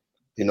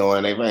 You know,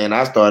 and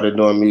I started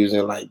doing music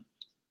in like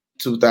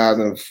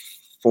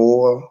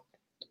 2004,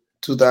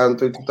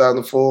 2003,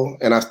 2004,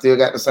 and I still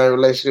got the same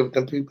relationship with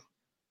them people.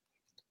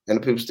 And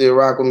the people still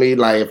rock with me.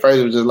 Like at first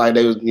it was just like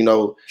they was, you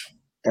know,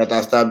 after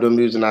I stopped doing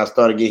music and I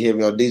started getting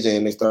heavy on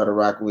DJing, they started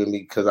rocking with me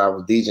because I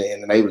was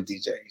DJing and they were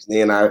DJs.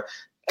 Then I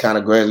kind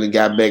of gradually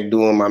got back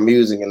doing my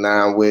music and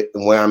now I'm with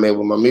where I'm at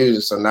with my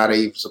music. So now they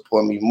even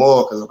support me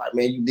more because I'm like,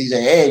 man, you DJ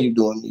and you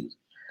doing music.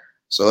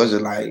 So it's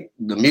just like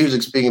the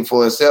music speaking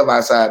for itself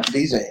outside the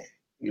DJing,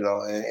 you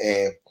know,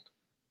 and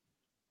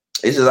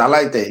it's just I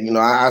like that. You know,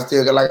 I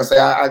still got, like I say,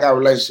 I got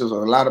relationships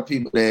with a lot of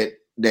people that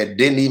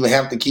didn't even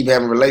have to keep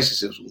having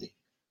relationships with me.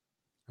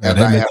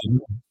 I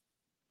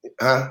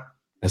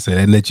said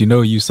they let you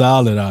know you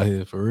solid out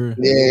here for real.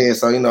 Yeah,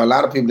 so you know, a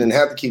lot of people didn't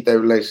have to keep their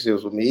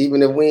relationships with me,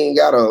 even if we ain't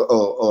got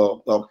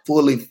a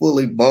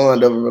fully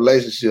bond of a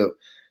relationship.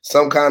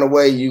 Some kind of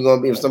way you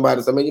gonna be if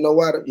somebody say, man, you know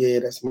what? Yeah,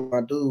 that's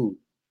my dude.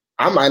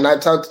 I might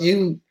not talk to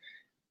you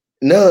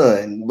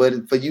none,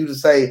 but for you to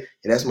say, hey,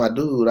 that's my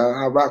dude,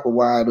 I rock with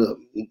Wild Up.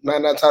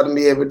 Might not talk to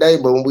me every day,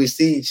 but when we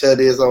see each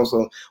other, it's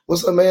also,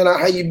 what's up, man?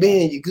 How you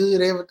been? You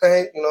good?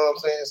 Everything? You know what I'm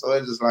saying? So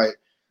it's just like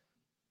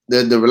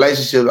the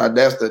relationship.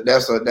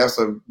 That's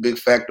a big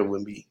factor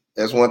with me.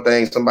 That's one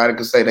thing somebody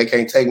could say. They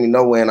can't take me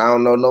nowhere, and I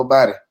don't know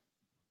nobody.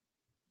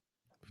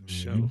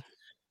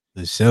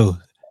 The show.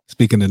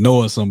 Speaking of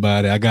knowing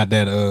somebody, I got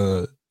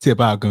that Tip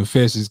Out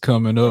Confessions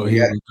coming up.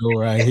 Here we go,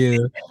 right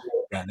here.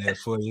 Got that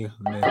for you.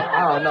 Man.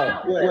 I don't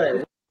know.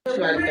 What you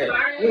about to say?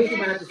 What you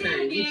about to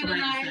say?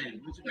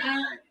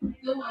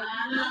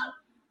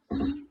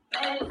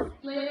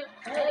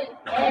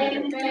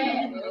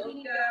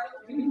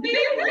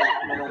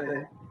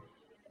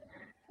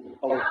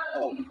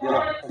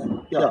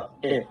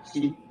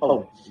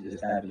 N-C-O. She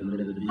just added a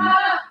minute of the beat.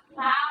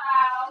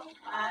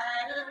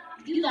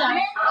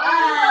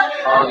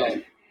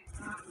 Okay.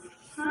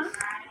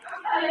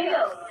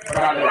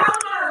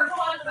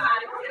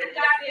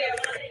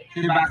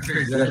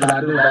 That's what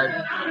I do,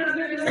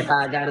 baby. That's how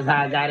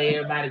I got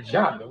everybody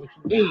jumping. What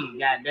you mean,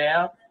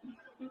 goddamn?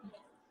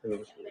 She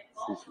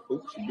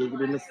dig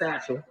it in the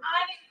satchel.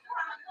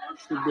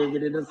 She dig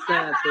it in the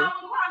satchel.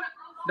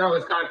 No,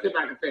 it's called Tip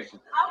Out Confession.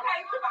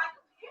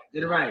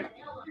 Get it right.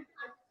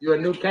 You're a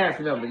new cast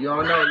member. You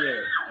don't know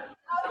yet.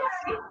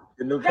 You're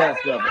a new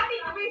cast member.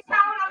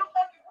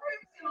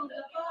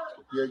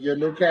 You're a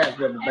new cast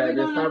member,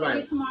 baby. It's all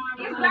right.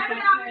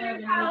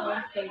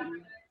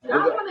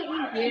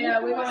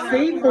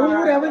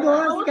 Seafood, and we're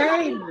going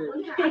skating.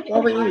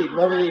 What we eat?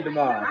 What we eat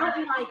tomorrow?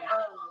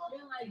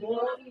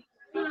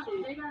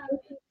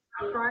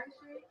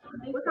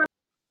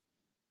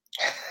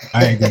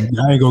 I ain't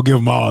gonna give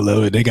them all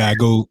of it. They gotta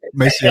go.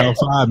 Make sure y'all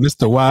find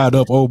Mr. Wide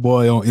Up Old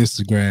Boy on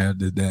Instagram.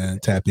 To then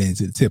tap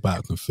into the Tip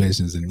Out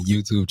Confessions and the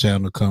YouTube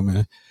channel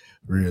coming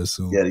real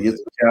soon. Yeah, the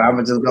YouTube channel. I'm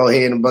gonna just go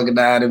ahead and buck it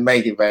down and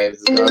make it, baby.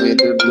 Just go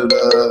ahead and do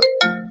the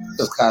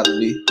just call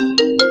me.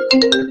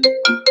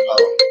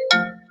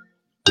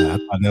 I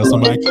thought there was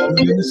somebody calling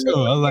in the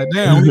show. I was like,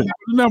 damn, we got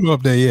the number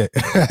up there yet.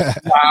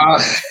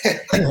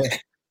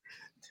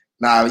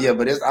 Nah, yeah,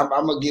 but I'm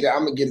gonna get it.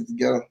 I'm gonna get it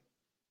together.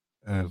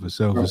 For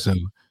sure.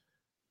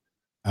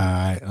 All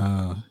right.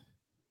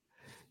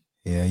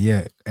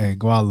 Yeah. Hey,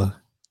 Guala,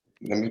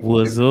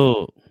 What's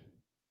up?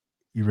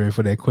 you ready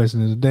for that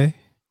question of the day?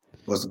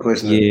 What's the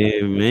question?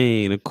 Yeah,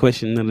 man. The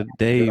question of the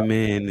day,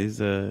 man,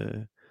 is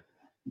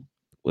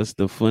what's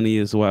the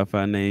funniest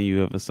Wi-Fi name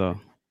you ever saw?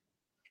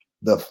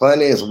 The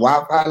funniest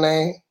Wi-Fi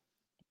name?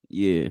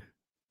 Yeah.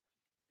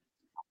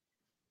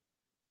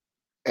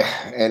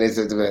 And it's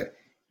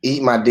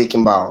Eat My Dick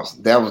and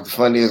Balls. That was the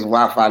funniest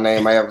Wi-Fi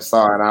name I ever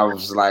saw, and I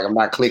was like, I'm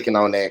not clicking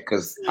on that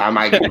because I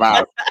might get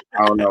violent.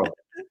 I don't know.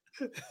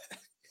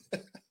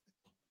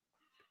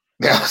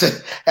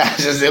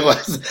 It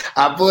was.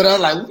 I put up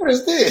like, what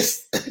is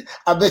this?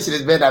 I bet you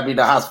this better not be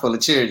the house full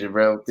of children,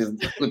 bro. With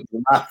the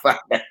Wi-Fi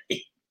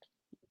name.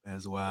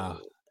 That's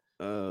wild.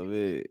 Oh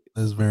man,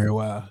 that's very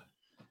wild.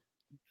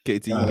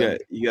 KT,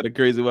 you got a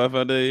crazy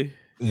Wi-Fi day?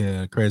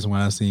 Yeah, crazy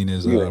one I seen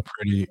is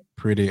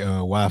pretty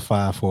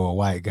Wi-Fi for a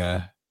white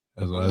guy.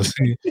 That's what I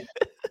seen.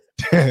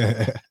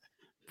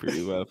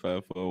 Pretty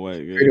Wi-Fi for a white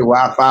guy. Pretty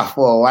Wi-Fi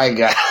for a white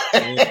guy.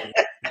 Yeah.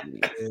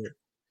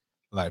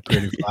 Like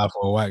pretty fly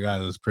for a white guy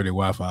is pretty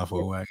Wi-Fi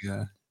for a white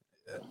guy.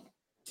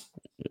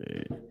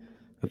 Yeah.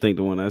 I think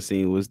the one I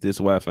seen was this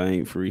Wi-Fi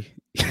ain't free.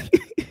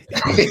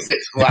 This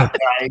Wi-Fi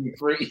ain't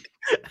free.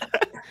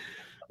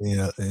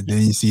 Yeah, and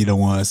then you see the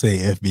one say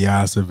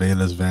FBI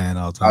surveillance van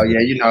all the time. Oh yeah,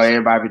 you know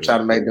everybody be trying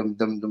to make them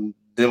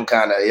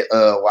kind of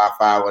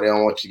Wi-Fi where they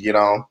don't want you to get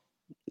on.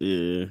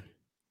 Yeah.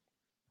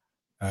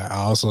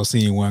 I also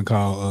seen one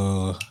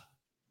called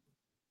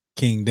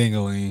King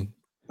Dingaling.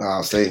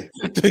 Oh, see.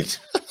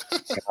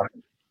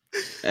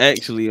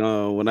 Actually,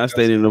 when I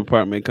stayed in an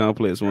apartment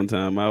complex one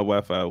time, my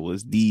Wi-Fi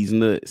was These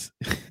Nuts.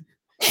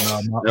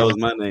 That was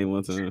my name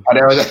one time. Oh,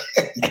 that was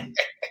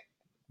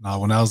No,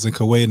 when I was in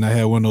Kuwait and I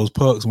had one of those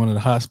pucks, one of the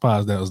hot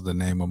spots, that was the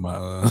name of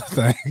my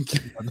thing.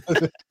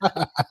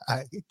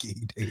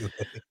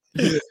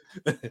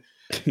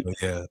 But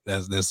yeah,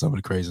 that's some of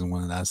the crazy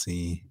ones I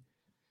seen.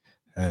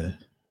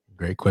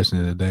 Great question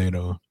of the day,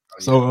 though.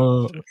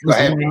 So, you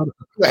gonna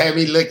have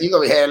me look. You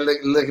gonna be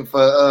looking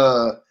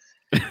for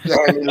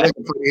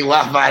looking for the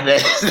Wi-Fi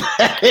days.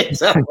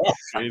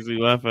 Crazy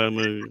Wi-Fi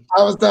name.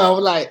 I was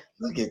like,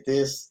 look at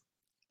this.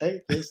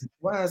 Ain't this?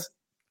 Why is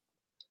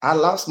I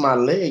lost my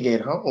leg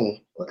at home?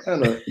 What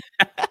kind of?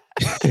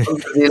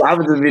 I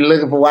would just be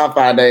looking for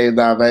Wi-Fi days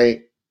now,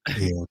 man.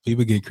 Yeah,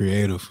 people get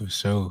creative for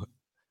sure.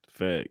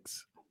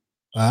 Facts.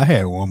 I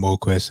had one more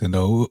question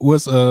though.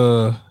 What's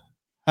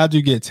how'd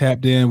you get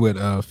tapped in with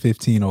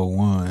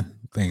 1501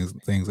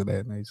 things of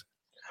that nature?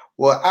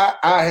 Well,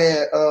 I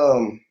had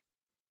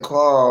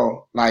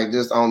call like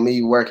just on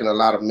me working a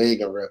lot of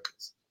Megan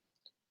records,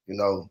 you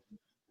know.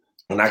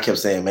 And I kept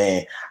saying,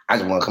 man, I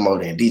just want to come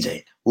over there and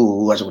DJ.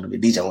 Ooh, I just want to be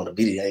DJ. I want to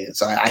be DJ.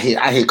 So I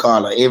hit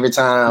Carla every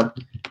time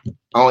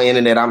on the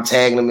internet. I'm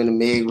tagging them in the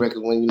Meg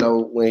record when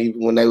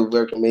they were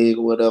working Meg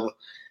or whatever.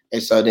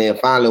 And so then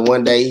finally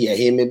one day he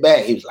hit me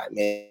back. He was like,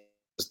 man,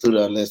 let's do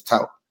that. Let's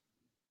talk.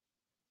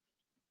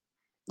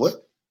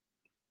 What?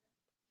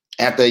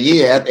 After a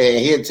year, and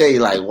he'll tell you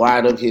like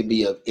Wide Up, he'll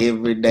be up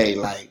every day,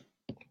 like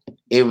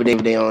every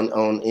day on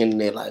the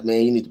internet. Like,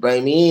 man, you need to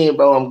bring me in,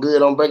 bro. I'm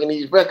good on breaking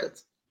these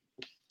records.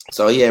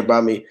 So he had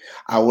brought me.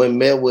 I went and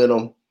met with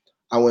him.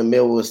 I went and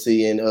met with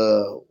C, and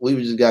we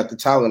just got to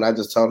talking. I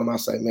just told him, I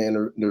said,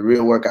 man, the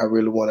real work I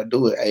really want to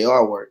do is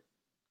AR work.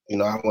 You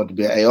know, I want to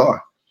be an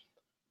AR.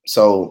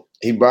 So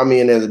he brought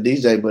me in as a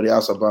DJ, but he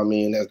also brought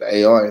me in as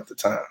the AR at the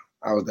time.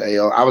 I was the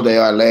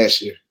AR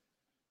last year.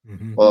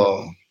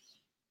 Mm-hmm.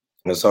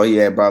 And so he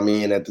had brought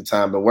me in at the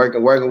time. But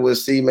working with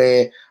C,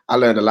 man, I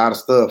learned a lot of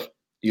stuff,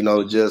 you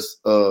know,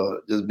 just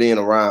being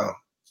around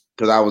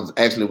because I was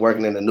actually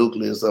working in the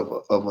nucleus of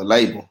a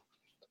label,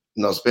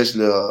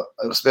 especially an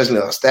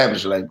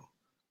established label,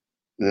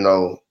 and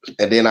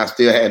then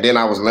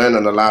I was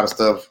learning a lot of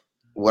stuff,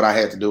 what I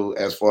had to do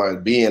as far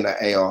as being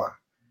an AR.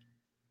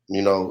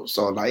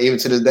 So like even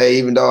to this day,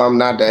 even though I'm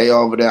not the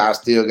AR over there, I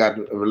still got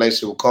a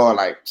relationship with Carl.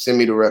 Like, send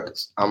me the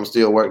records. I'm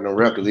still working on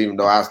records, even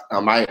though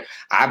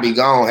I be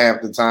gone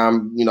half the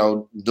time,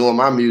 doing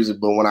my music.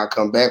 But when I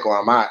come back or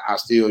I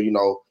still,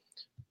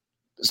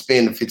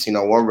 spin the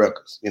 1501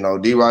 records.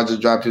 D Rogers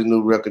dropped his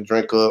new record,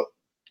 Drink Up.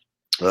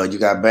 You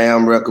got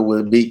Bam record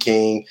with B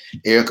King.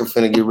 Erica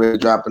finna get ready to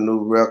drop a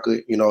new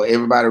record.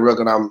 Everybody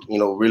record I'm,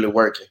 really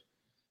working.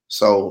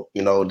 So,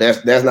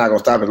 that's not gonna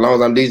stop as long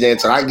as I'm DJing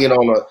until I get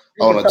on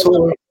a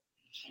tour.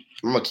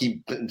 I'm gonna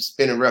keep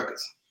spinning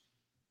records.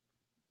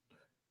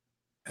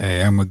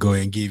 Hey, I'm gonna go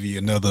ahead and give you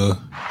another.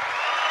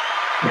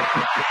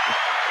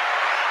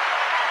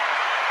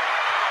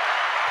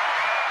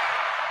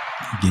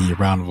 Give you a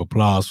round of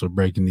applause for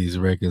breaking these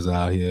records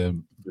out here.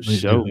 For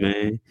sure,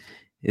 man.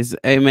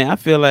 Hey man, I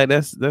feel like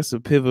that's a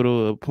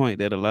pivotal point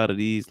that a lot of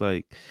these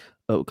like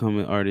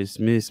upcoming artists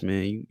miss,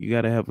 man. You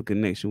gotta have a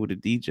connection with a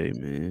DJ,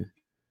 man.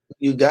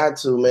 You got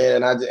to,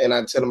 man. And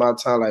I tell them all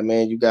the time, like,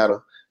 man, you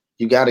gotta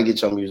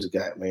get your music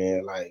out,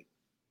 man. Like,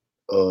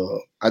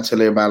 I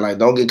tell everybody, like,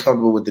 don't get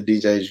comfortable with the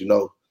DJs you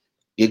know.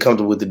 Get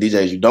comfortable with the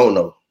DJs you don't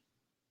know.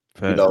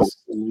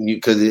 Facts.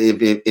 Because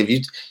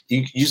if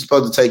you're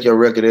supposed to take your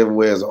record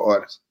everywhere as an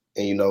artist,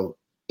 and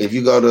if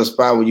you go to a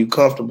spot where you're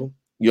comfortable,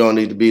 you don't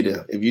need to be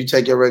there. If you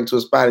take your record to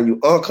a spot and you're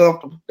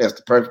uncomfortable, that's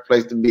the perfect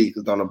place to be,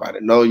 because don't nobody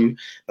know you.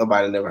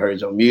 Nobody never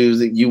heard your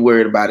music. You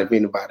worried about if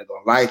anybody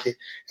gonna like it.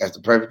 That's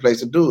the perfect place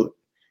to do it.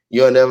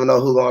 You'll never know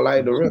who gonna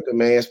like the record,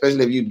 man,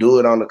 especially if you do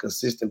it on a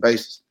consistent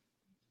basis.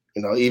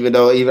 Even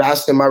I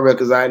send my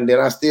records out and then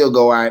I still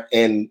go out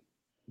and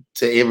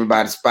to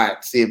everybody's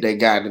spot, see if they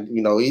got it.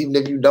 Even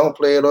if you don't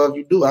play it or if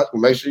you do, I can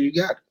make sure you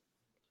got it.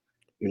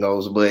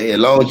 But as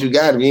long as you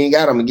got it, if you ain't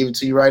got it, I'm gonna give it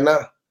to you right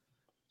now.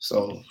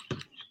 So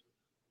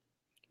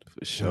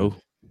for sure.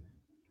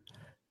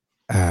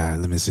 Let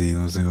me see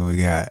what we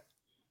got.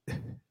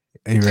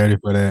 Are you ready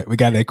for that? We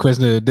got that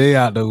question of the day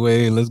out the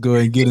way. Let's go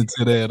ahead and get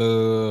into that.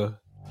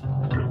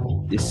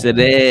 It's that.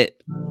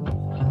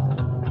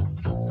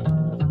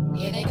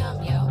 Here they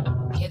come, yo.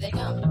 Here they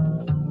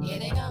come. Here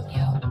they come,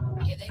 yo.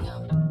 Here they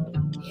come.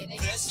 Here they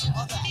come. This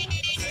or that.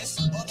 This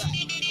or that.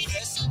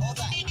 This or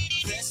that.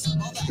 This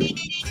or that.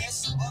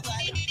 This or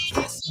that.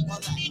 This or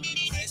that.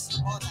 This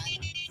or that.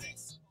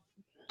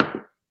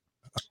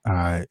 All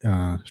right.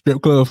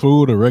 Strip club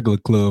food or regular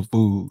club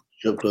food?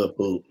 Strip club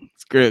food.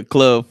 Strip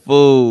club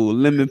food.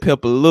 Lemon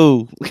pepper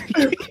Lou.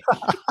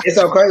 It's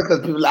so crazy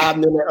because people,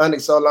 I've been at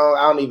Onyx so long,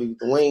 I don't even eat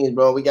the wings,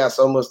 bro. We got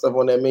so much stuff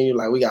on that menu.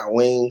 Like, we got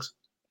wings.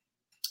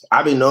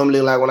 I be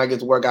normally, like, when I get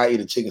to work, I eat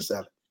a chicken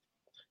salad.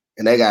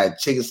 And they got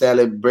chicken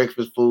salad,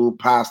 breakfast food,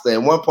 pasta.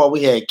 At one point,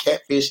 we had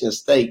catfish and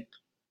steak.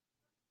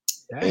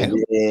 Damn.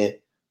 And then,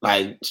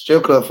 like,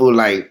 strip club food,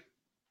 like,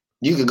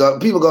 you could go,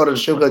 people go to the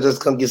strip club just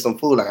to come get some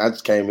food. Like, I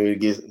just came here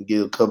to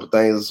get a couple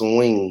things and some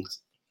wings,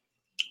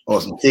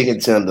 or some chicken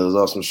tenders,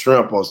 or some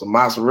shrimp, or some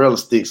mozzarella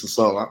sticks or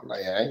something. I'm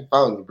like, I ain't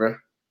following you, bro.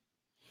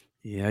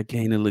 Yeah, I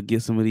came to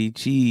get some of these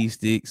cheese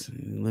sticks.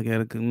 Look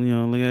at a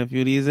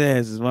few of these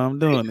asses while I'm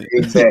doing it.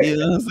 Exactly. You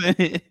know what I'm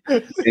saying?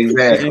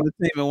 Exactly.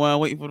 Entertainment while I'm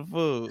waiting for the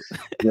food.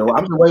 Yeah, well,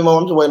 I'm just waiting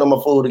on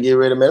my food to get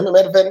ready, man.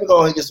 Matter of fact, let me go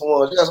ahead and get some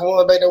ones. You got some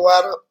ones back there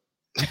wired up?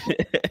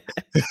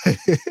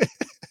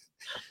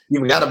 You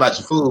forgot about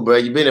your food, bro.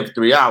 You been there for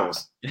 3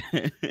 hours.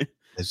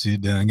 That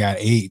shit done got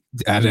 8.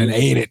 I done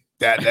ate it.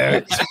 Get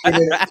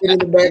in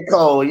the back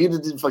cold. You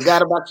just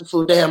forgot about your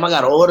food. Damn, I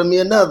gotta order me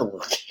another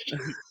one.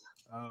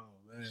 Oh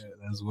man,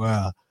 that's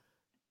wild.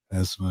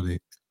 That's funny.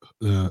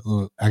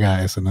 Look, I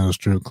gotta ask another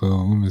strip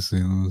club. Let me see.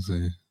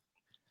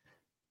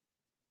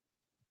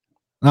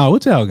 No,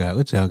 what y'all got?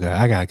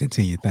 I gotta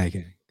continue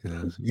thinking,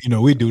 because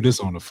we do this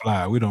on the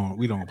fly. We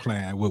don't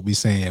plan what we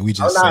saying. We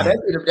just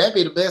that'd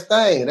be the best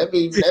thing. That'd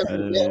be the best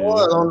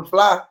one on the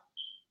fly.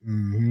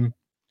 Mm-hmm.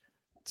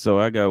 So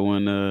I got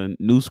one.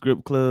 New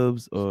strip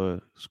clubs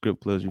or strip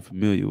clubs you're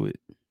familiar with?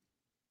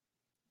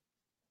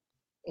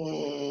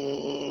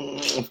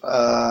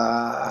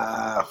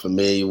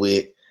 Familiar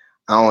with.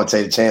 I don't want to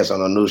take a chance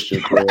on a new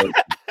strip club.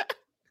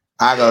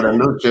 I go to a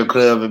new strip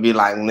club and be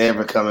like,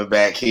 never coming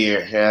back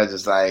here. Yeah,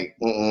 just like,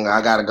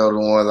 I gotta go to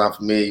the ones I'm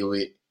familiar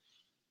with.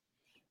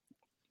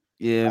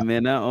 Yeah,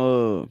 man.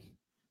 I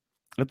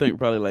think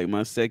probably like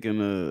my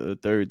second or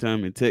third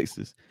time in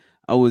Texas.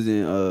 I was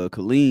in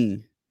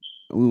Killeen.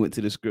 We went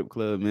to the strip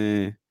club,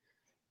 man.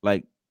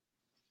 Like,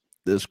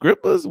 the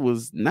strippers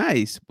was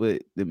nice,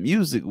 but the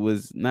music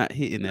was not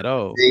hitting at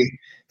all. See,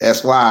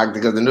 that's why,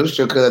 because the new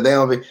strip club, they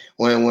don't be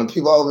when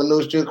people over the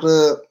new strip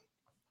club,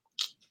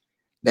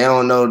 they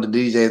don't know the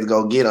DJs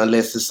go get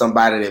unless it's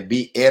somebody that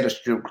be at a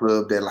strip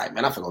club. They're like,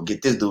 man, I'm gonna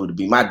get this dude to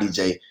be my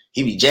DJ.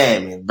 He be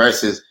jamming.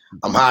 Versus,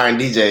 I'm hiring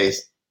DJs.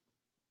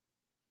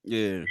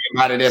 Yeah,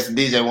 everybody that's a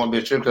DJ want to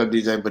be a strip club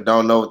DJ, but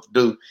don't know what to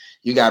do.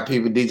 You got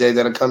people DJs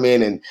that'll come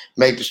in and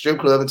make the strip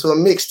club into a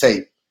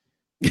mixtape.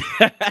 I'm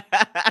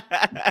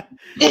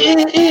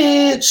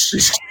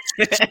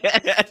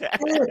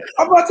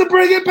about to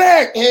bring it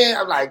back. And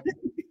I'm like,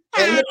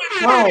 hey, let the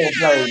song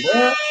play,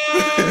 bro.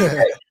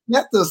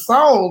 Let the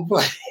song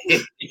play.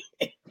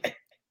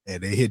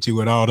 And they hit you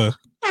with all the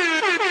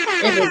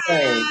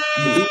Everything.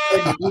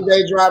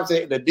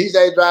 The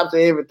DJ drops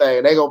and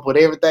everything. They gonna put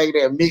everything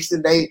there,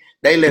 mixing. They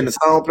letting the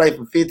song play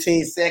for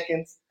 15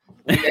 seconds.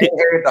 We ain't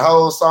heard the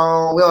whole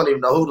song. We don't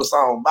even know who the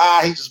song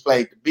by. He just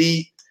played the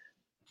beat.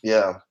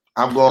 Yeah,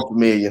 I'm going for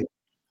million.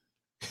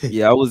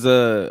 Yeah, I was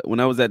when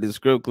I was at the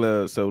script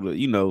club. So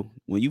you know,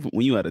 when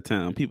you out of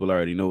town, people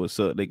already know what's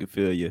up. They can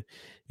feel your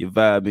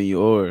vibe in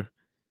your aura.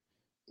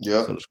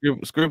 Yeah. So the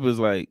script was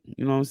like,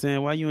 you know what I'm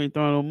saying? Why you ain't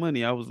throwing no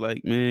money? I was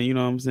like, man, you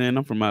know what I'm saying?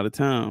 I'm from out of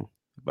town.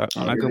 When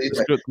I come to the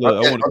script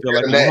club, I want to feel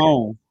like I'm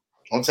home.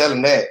 I'm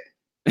telling that.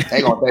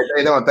 They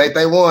gonna think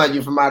they won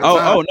you from out of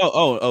town.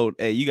 Oh,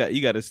 hey,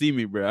 you got to see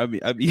me, bro. I be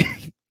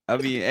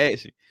in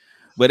action.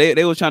 But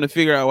they was trying to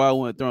figure out why I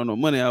wasn't throwing no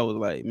money. I was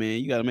like, man,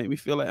 you gotta make me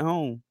feel at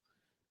home.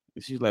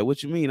 And she's like,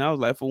 what you mean? I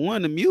was like, for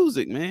one, the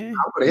music, man.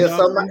 I would hear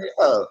something.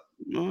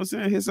 You know what I'm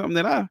saying? Hear something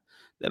that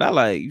I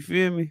like. You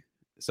feel me?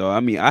 So I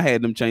mean, I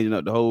had them changing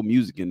up the whole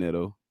music in there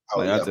though.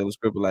 I tell the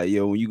scripper like,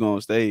 yo, when you go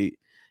on stage,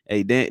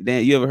 hey Dan,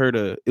 you ever heard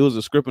of? It was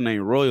a scripper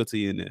named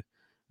Royalty in there.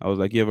 I was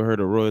like, you ever heard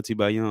of Royalty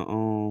by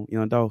Young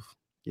Dolph?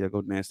 Yeah,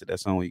 go dance to that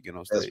song when you get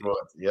on stage. That's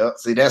Royalty. Yep.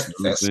 See, that's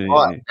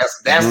smart.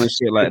 That's doing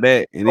shit like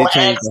that, and they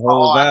changed the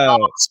whole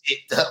vibe.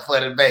 Shit up for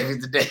the baby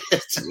today.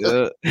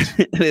 Yeah,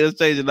 they was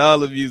changing all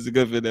the music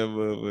up in that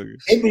motherfucker.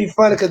 It'd be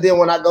funny because then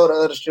when I go to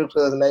other strip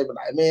clubs and they be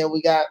like, man,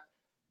 we got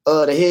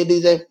the head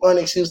DJ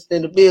Phonics Houston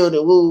in the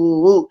building, woo,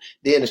 woo, woo.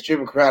 Then the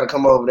stripper crowd will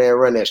come over there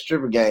and run that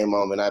stripper game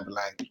on me. And I'd be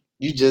like,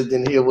 you just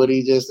didn't hear what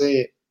he just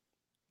said.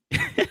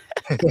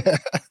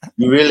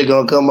 You really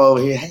gonna come over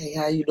here? Hey,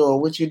 how you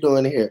doing? What you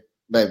doing here,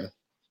 baby?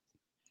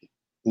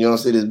 You don't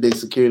see this big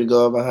security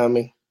guard behind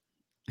me?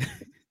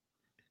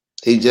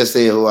 He just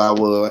said who I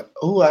was.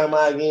 Who am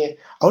I again?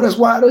 Oh, that's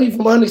Wild O. You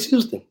from Onyx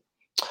Houston.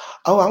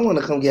 Oh, I want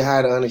to come get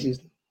high to Onyx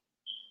Houston.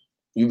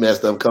 You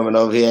messed up coming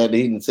over here after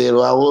he didn't say who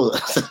I was.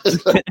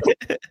 This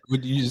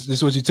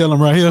is what you tell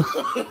him right here?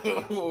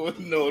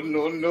 No.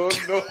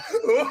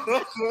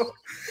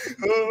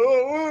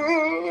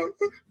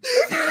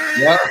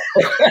 Yeah.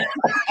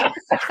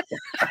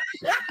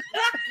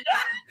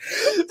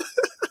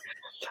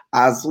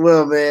 I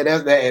swear, man,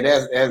 that's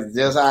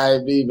just how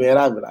it be, man.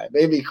 I be like,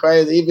 they be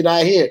crazy, even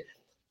out here.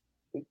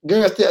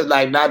 Girls still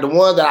like now the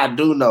ones that I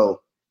do know,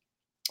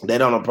 they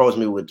don't approach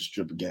me with the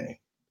stripper game.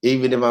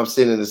 Even if I'm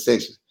sitting in the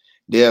section,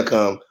 they'll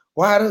come.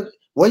 Where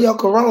your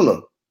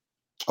Corona?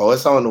 Oh,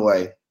 it's on the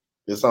way.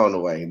 It's on the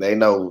way. They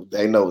know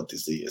what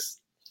this is.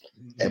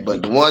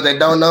 But the ones that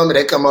don't know me,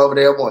 they come over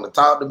there, want to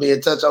talk to me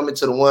and touch on me.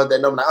 To the ones that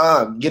know me,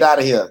 like, get out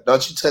of here.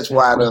 Don't you touch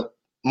Wide Up.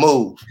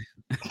 Move.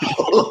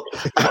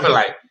 I be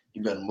like,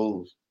 you better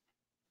move.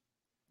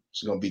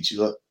 She's gonna beat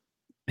you up.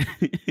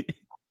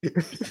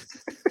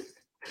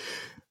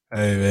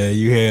 Hey man,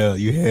 you hell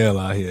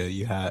out here.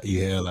 You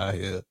hell out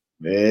here.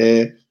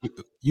 Man.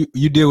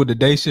 You deal with the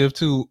day shift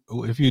too.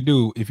 If you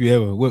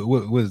ever,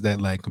 what is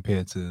that like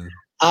compared to?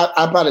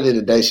 I probably did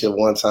a day shift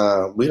one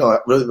time. We don't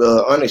really.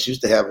 Onyx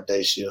used to have a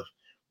day shift,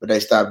 but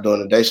they stopped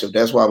doing the day shift.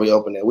 That's why we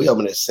opened it. We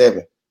opened at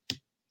 7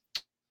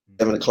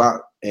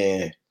 o'clock,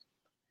 and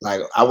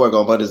like I work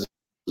on Mondays.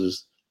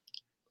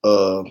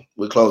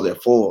 We close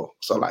at 4,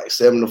 so like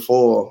 7 to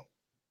 4,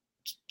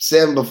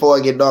 7 before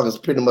it get dark is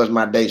pretty much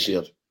my day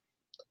shift.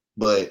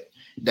 But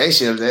day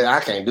shift,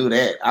 I can't do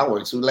that. I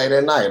work too late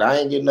at night. I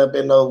ain't getting up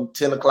at no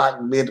 10 o'clock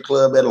and be at the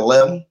club at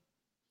 11.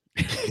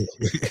 I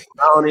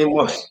don't even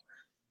want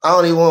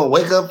to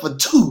wake up for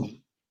 2.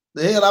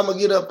 The hell I'm gonna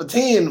get up for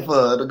 10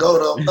 for to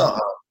go to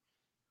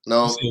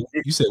no.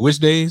 You said which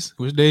days?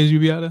 Which days you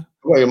be out of?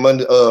 I work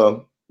Monday. I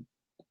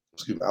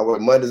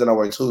work Mondays and I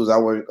work Tuesdays. I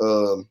work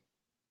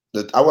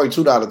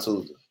 $2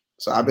 Tuesdays.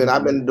 So I've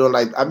been doing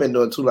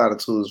 $2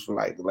 Tuesdays for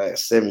like the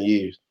last 7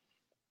 years.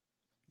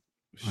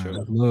 Sure.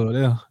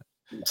 Yeah.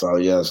 So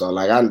yeah, so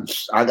like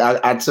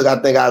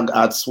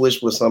I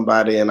switched with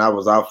somebody and I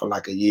was off for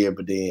like a year,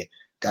 but then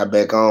got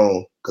back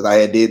on because I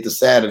had did the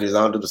Saturdays.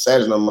 I don't do the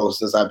Saturdays no more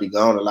since I be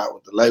gone a lot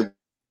with the label.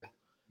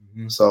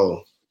 Mm-hmm.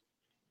 So,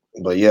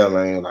 but yeah,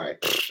 man,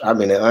 like I've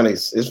been at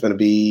Onyx. It's gonna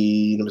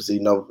be this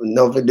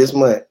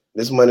month.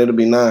 This month it'll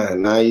be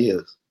 9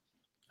 years.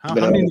 How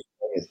many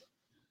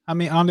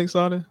Onyx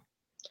are there?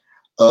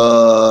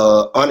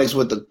 Onyx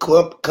with the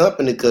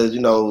company because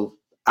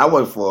I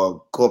work for a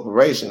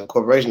corporation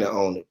that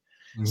owned it.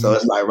 Mm-hmm. So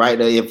it's like right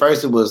there. At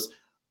first it was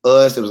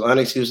us, it was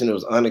Onyx Houston, it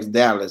was Onyx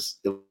Dallas,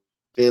 it was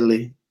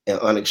Philly, and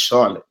Onyx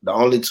Charlotte. The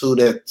only 2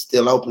 that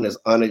still open is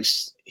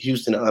Onyx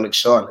Houston and Onyx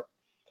Charlotte.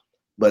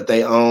 But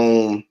they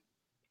own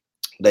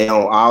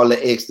all the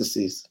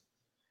Ecstasies.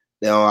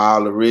 They own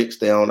all the Ricks,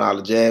 they own all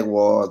the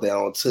Jaguars, they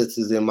own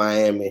Tootsies in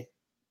Miami.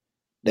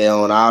 They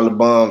own all the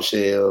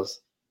Bombshells.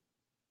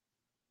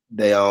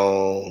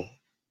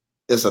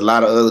 It's a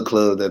lot of other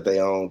clubs that they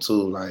own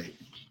too. Like,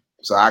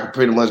 so I can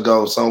pretty much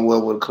go somewhere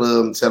with a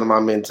club and tell them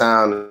I'm in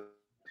town.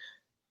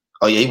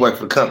 Oh yeah, he worked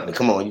for the company.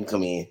 Come on, you can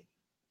come in.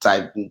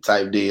 Type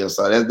deal.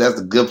 So that's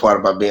the good part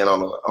about being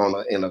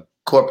in a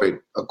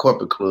corporate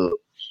club.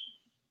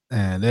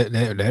 And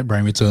that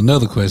brings me to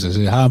another question.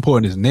 So how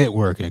important is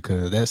networking?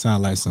 Because that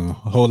sounds like a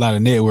whole lot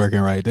of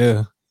networking right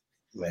there.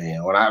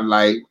 Man, when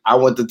I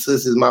went to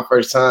Tootsie's my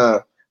first time.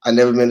 I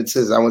never been to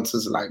Tootsie's. I went to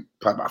Tootsie's like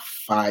probably about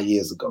 5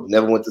 years ago.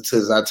 Never went to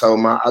Tootsie's. I told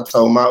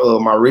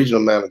my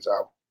regional manager.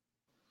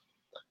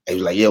 He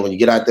was like, yeah, when you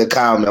get out there,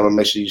 call me. I'm gonna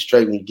make sure you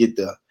straight when you get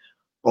there.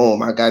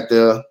 Boom, I got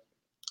there,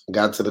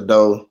 got to the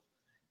door,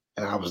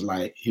 and he was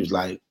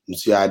like,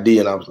 "What's your ID?"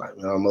 And I was like,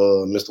 "Man, I'm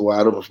Mr.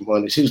 Wide Open from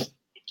Monday Tuesday."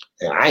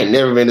 And I ain't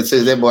never been to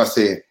Tootsie's. That boy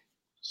said,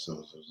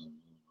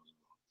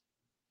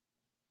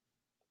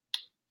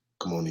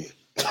 "Come on in."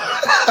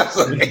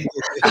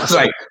 I was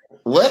like,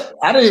 what?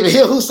 I didn't even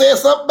hear who said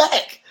something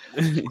back.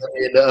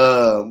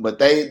 But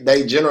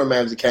they general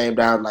manager came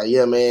down like,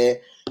 yeah, man,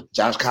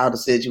 Josh Carter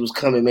said you was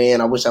coming, man.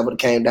 I wish I would have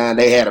came down.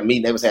 They had a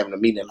meeting. They was having a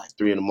meeting at like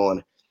 3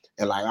 a.m.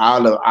 And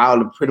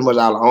like pretty much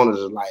all the owners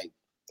are like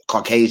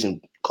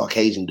Caucasian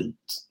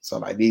dudes. So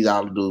like these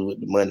all the dudes with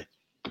the money.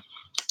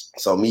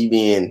 So me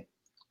being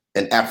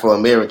an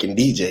Afro-American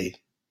DJ,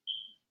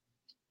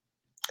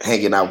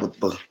 hanging out with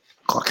the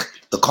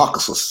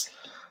Caucasus.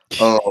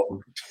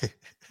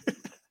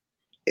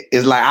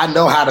 It's like I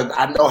know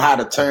how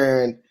to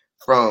turn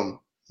from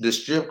the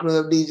strip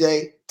club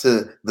DJ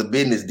to the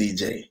business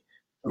DJ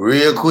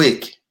real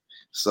quick.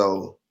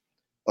 So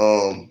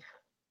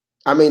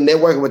I mean,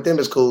 networking with them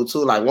is cool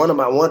too. Like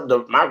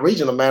my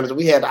regional managers,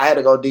 I had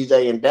to go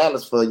DJ in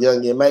Dallas for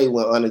Young M.A.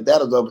 when Onyx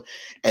Dallas was over,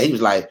 and he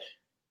was like,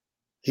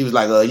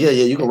 yeah,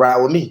 you can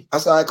ride with me. I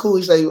said, all right, cool.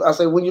 I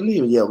said, when you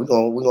leaving? Yeah, we're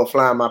gonna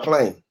fly in my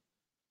plane.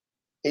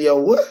 And yo,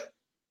 what?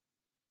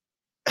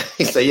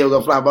 He said, "Yo,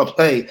 gonna fly my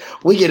plane."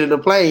 We get in the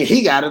plane.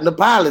 He got in the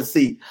pilot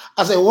seat.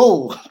 I said,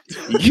 "Whoa,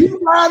 you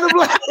flying the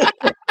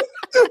plane?"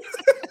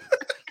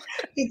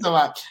 He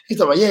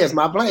talking about, yeah, it's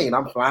my plane.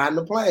 I'm flying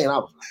the plane. I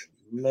was like,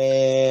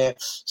 man.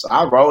 So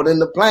I rode in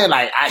the plane.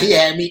 Like he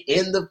had me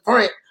in the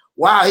front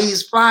while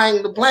he's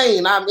flying the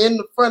plane. I'm in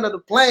the front of the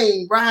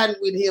plane riding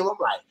with him. I'm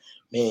like,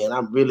 man,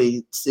 I'm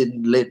really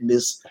sitting letting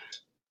this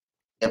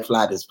and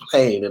fly this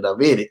plane, and I'm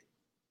in it.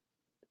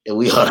 And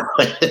we on our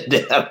way to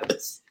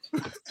Dallas.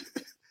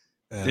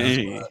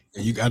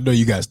 I know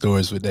you got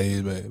stories for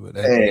days, but boy,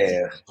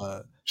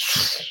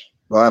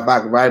 if I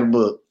could write a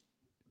book,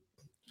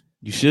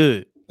 you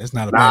should. That's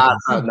not a bad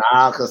thing.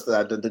 Because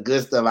the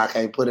good stuff I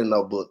can't put in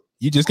no book.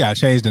 You just gotta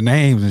change the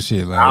names and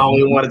shit. Like, I don't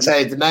even want to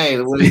change the names.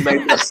 It wouldn't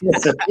make no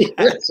sense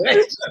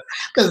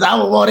because I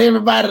would want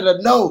everybody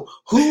to know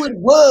who it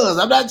was.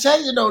 I'm not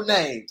changing no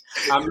names.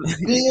 I'm gonna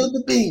spill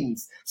the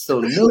beans.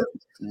 So no,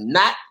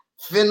 not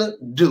finna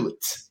do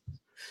it.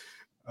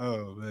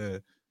 Oh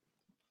man.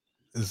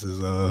 This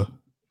is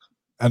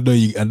I know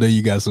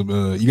you got some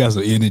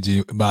energy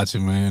about you,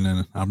 man,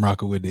 and I'm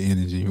rocking with the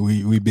energy.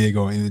 We big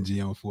on energy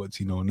on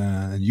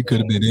 1409. You could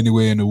have been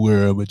anywhere in the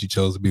world, but you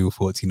chose to be with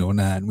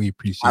 1409. We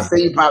appreciate it.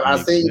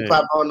 I see you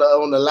pop on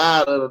the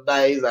live the other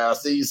day. He's like, I'll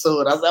see you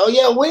soon. I said, oh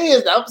yeah,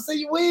 Wednesday. I'll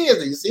see you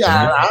Wednesday. You see,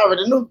 I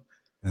already knew.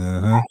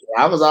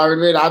 I was already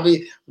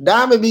ready.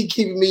 Diamond be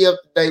keeping me up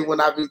to date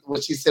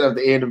when she set up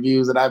the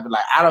interviews, and I'd be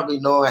like, I don't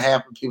be knowing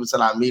half the people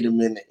till I meet them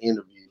in the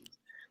interviews.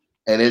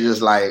 And it's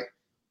just like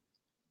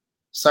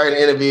certain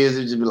interviews,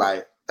 it just be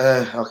like,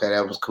 okay,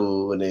 that was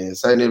cool. And then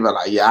certain interviews,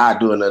 like, yeah, I'll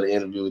do another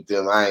interview with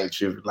them. I ain't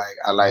tripping. Like,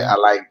 I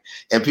like,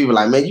 and people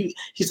like, man,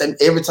 he said,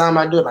 every time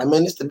I do it, like,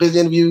 man, this is the best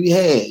interview we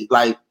had.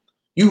 Like,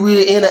 you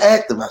really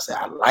interactive. I said,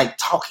 I like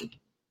talking.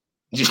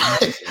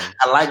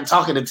 I like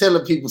talking and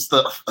telling people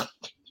stuff.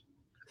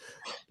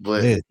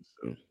 But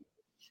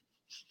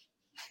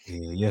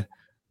yeah,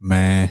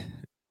 man.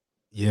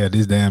 Yeah,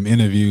 these damn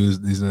interviews,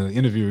 these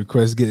interview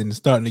requests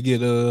starting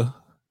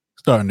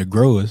to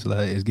grow. It's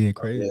like it's getting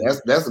crazy. Yeah,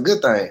 that's a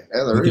good thing.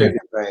 That's a really good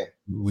thing.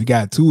 We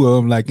got 2 of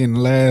them like in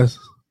the last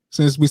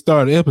since we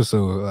started the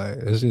episode. Like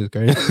it's just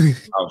crazy.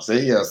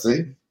 See.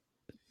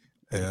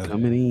 Yeah.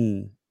 Coming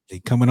in. They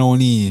coming on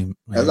in.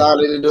 Man. That's all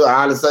they do.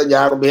 All of a sudden,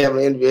 y'all gonna be having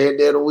an interview every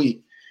day of the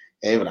week.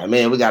 And we're like,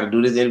 man, we got to do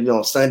this interview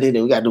on Sunday,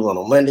 then we got to do it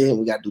on Monday, and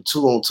we got to do 2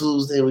 on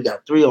Tuesday, we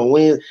got 3 on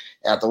Wednesday.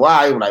 After a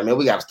while, we're like, man,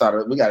 we got to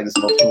get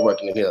some more people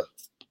working in here.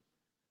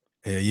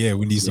 Yeah,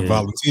 we need some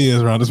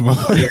volunteers around this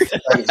motherfucker.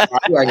 We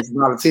got to get some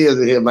volunteers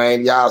in here,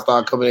 man. Y'all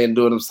start coming in and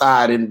doing them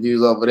side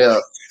interviews over there.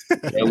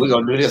 And we're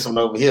going to do this one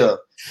over here.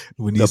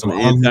 We need some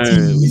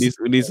interns.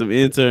 We need some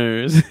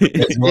interns.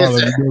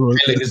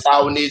 That's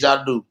all we need y'all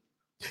to do.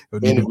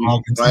 Interviews.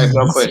 Right,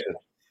 no question.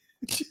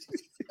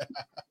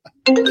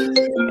 Who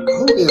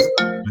is?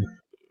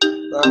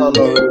 I don't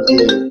know who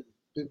this is.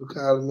 People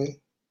calling me.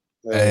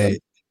 Hey,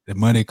 the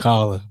money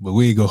caller, but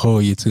we ain't gonna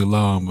hold you too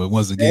long. But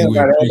once again,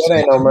 that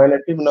ain't no money.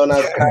 People know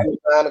not to call me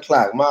 9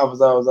 o'clock. My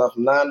office hours off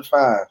from 9 to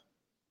 5.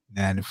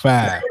 9 to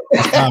 5.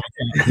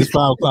 It's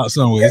 5 o'clock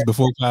somewhere. It's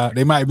before 5.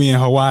 They might be in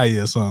Hawaii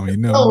or something.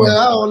 You know? Oh well,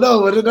 I don't know.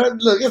 But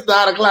look, it's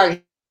 9 o'clock.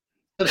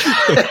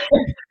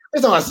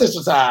 It's on my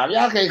Central Time.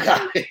 Y'all can't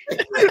call me.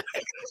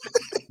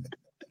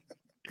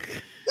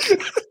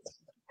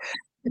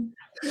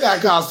 You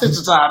gotta call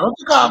Central Time. Don't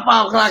you call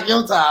 5 o'clock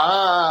your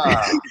time?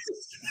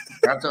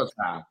 That's your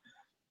time.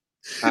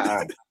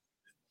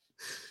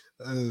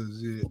 Oh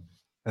shit.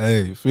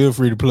 Hey, feel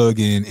free to plug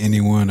in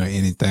anyone or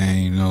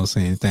anything, you know what I'm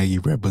saying? Anything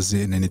you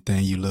represent,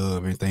 anything you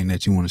love, anything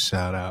that you want to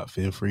shout out.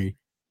 Feel free.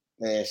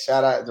 Man,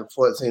 shout out to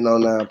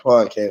 1409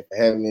 Podcast for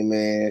having me,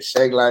 man.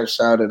 Shake Life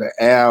shouted the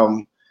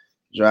album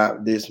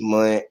dropped this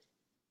month.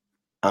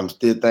 I'm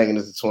still thinking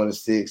it's the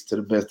 26th to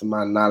the best of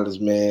my knowledge,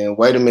 man.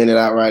 Wait a minute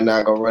out right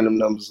now. Go run them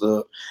numbers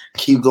up.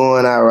 Keep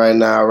going out right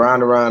now.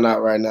 Round around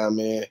out right now,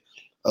 man.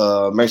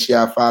 Make sure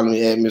y'all follow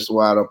me at Mr.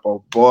 Wide Up.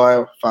 Oh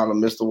boy, follow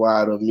Mr.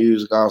 Wide Up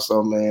Music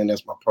also, man.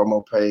 That's my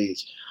promo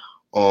page.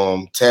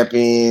 Tap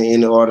in.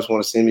 Any artists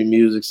want to send me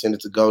music, send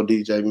it to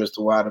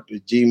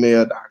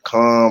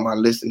godjmrwideup@gmail.com. I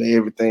listen to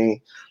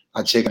everything.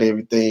 I check out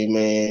everything,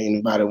 man.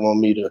 Anybody want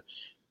me to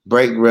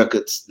break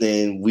records,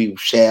 then we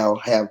shall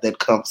have that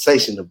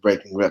conversation of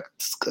breaking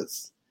records,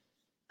 because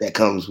that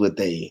comes with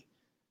a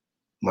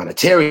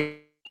monetary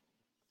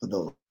for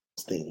those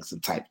things, the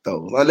type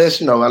those.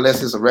 Unless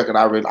it's a record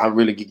I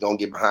really gonna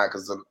get behind,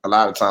 because a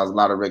lot of times, a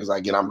lot of records I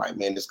get, I'm like,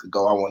 man, this could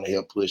go. I want to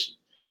help push it,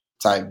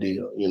 type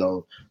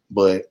deal,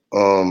 But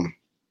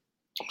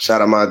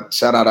shout out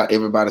to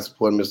everybody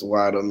supporting Mr.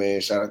 Wilder, man.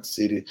 Shout out to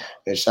City,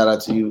 and shout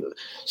out to you.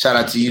 Shout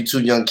out to you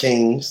two young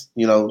kings.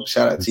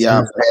 Shout out to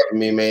y'all for having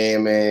me,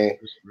 man.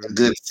 It's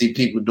good to see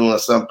people doing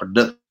something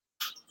productive.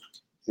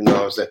 You know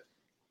what I'm saying?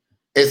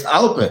 It's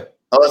open.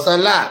 Oh, it's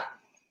unlocked.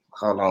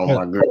 Hold on,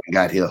 my girl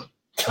got here.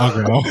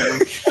 Okay.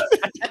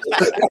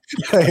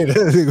 Hey,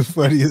 that nigga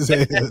funny as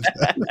hell.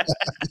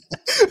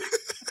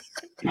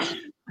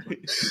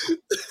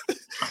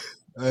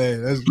 Hey,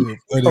 that's good.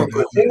 Funny.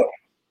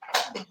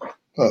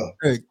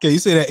 Hey, can you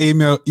say that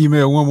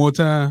email one more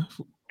time?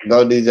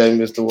 Go DJ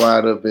Mr.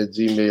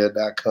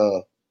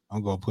 Wildup@gmail.com.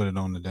 I'm gonna put it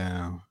on the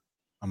down.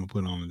 I'm gonna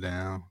put it on the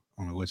down.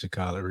 I don't know what you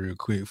call it real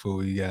quick before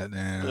we got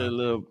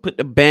down. Put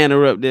the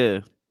banner up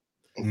there.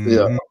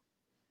 Yeah.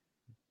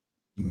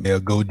 Email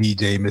go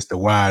DJ Mr.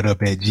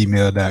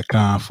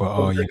 Wildup@gmail.com for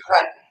all your.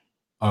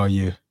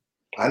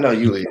 I know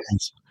you is.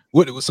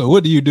 So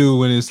what do you do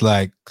when it's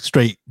like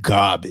straight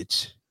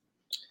garbage?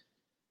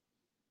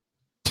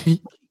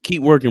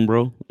 Keep working,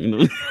 bro.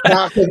 Nah,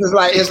 cause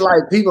it's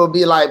like people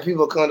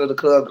come to the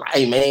club like,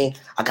 hey man,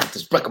 I got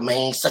this record,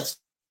 man, such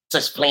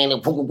playing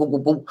it.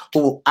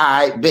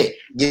 I bet.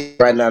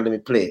 Right now, let me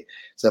play it.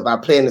 So if I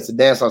play it, it's a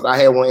dance song. I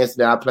had one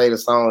incident. I played a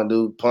song,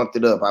 dude, pumped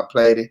it up. I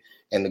played it,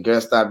 and the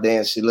girl stopped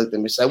dancing. She looked at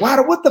me, and said,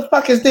 "Wow, what the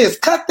fuck is this?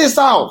 Cut this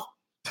off."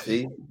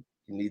 See, you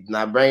need to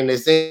not bring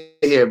this in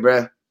here,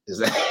 bro. This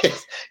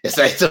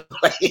ain't the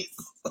place.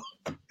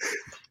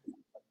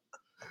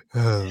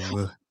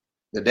 Well.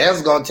 The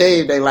dancer's gonna tell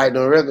you if they like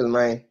them records,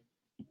 man.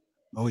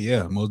 Oh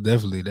yeah, most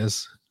definitely.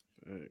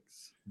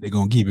 They're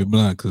gonna keep it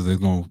blunt because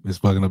it's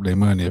fucking up their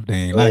money if they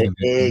ain't liking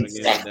it.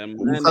 Exactly.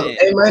 You fuck up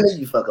their money,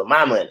 you fuck up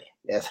my money.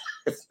 Yes.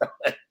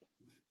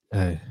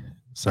 Hey,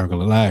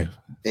 circle of life.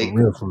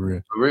 For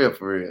real.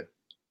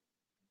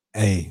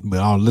 Hey, but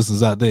all the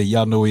listeners out there,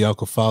 y'all know where y'all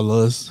can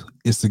follow us.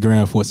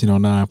 Instagram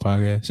 1409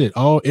 Podcast. Shit,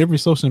 every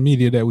social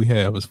media that we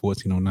have is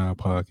 1409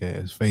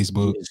 Podcast.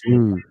 Facebook.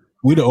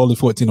 We the only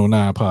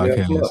 1409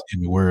 podcast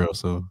in the world,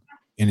 so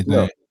anything.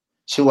 Yeah.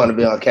 She want to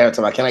be on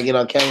camera. Can I get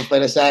on camera for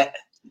the shot?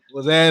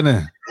 What's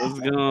happening? What's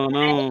going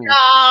on?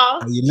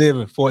 How you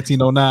living?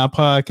 1409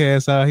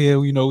 podcast out here.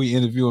 We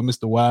interviewing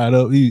Mr. Wide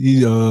Up.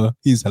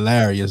 He's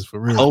hilarious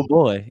for real. Oh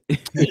boy, he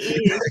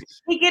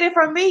get it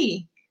from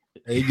me.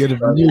 He get it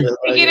from you.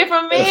 He get it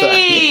from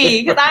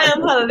me because I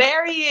am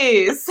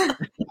hilarious.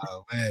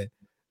 Oh man.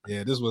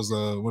 Yeah, this was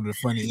one of the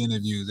funny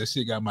interviews. That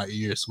shit got my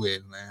ears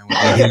sweating, man.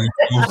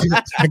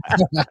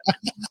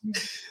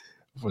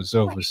 For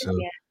sure.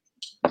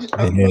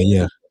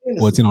 Yeah.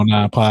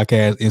 1409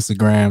 Podcast,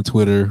 Instagram,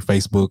 Twitter,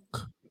 Facebook.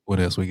 What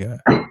else we got?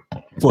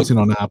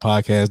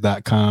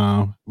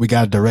 1409podcast.com. We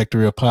got a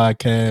directory of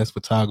podcasts,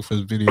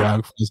 photographers,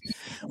 videographers.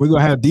 We're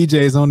going to have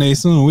DJs on there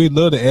soon. We'd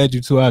love to add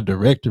you to our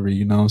directory,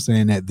 you know what I'm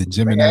saying, at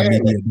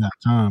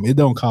thegeminimedia.com. It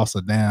don't cost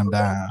a damn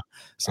dime.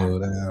 So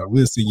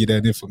we'll send you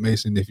that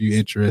information if you're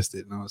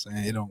interested. You know what I'm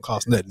saying? It don't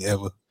cost nothing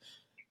ever.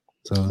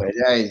 So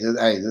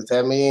just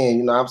have me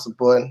in. I'm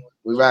supporting.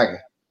 We rocking.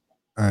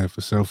 All right, for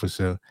sure.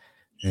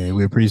 And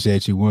we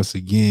appreciate you once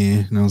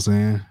again. You know what I'm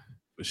saying?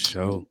 For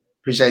sure.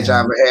 Appreciate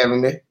y'all for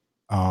having me.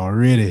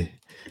 Already.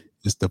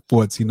 It's the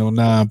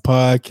 1409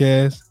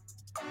 podcast.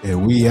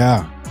 And we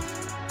out.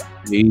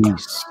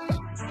 Peace.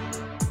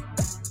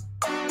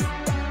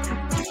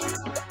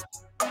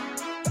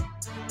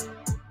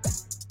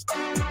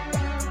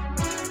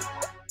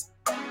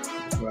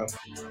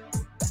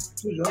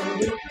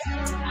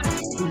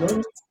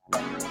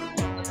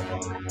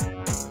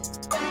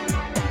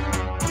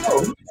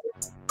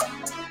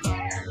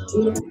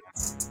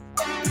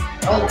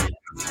 Oh.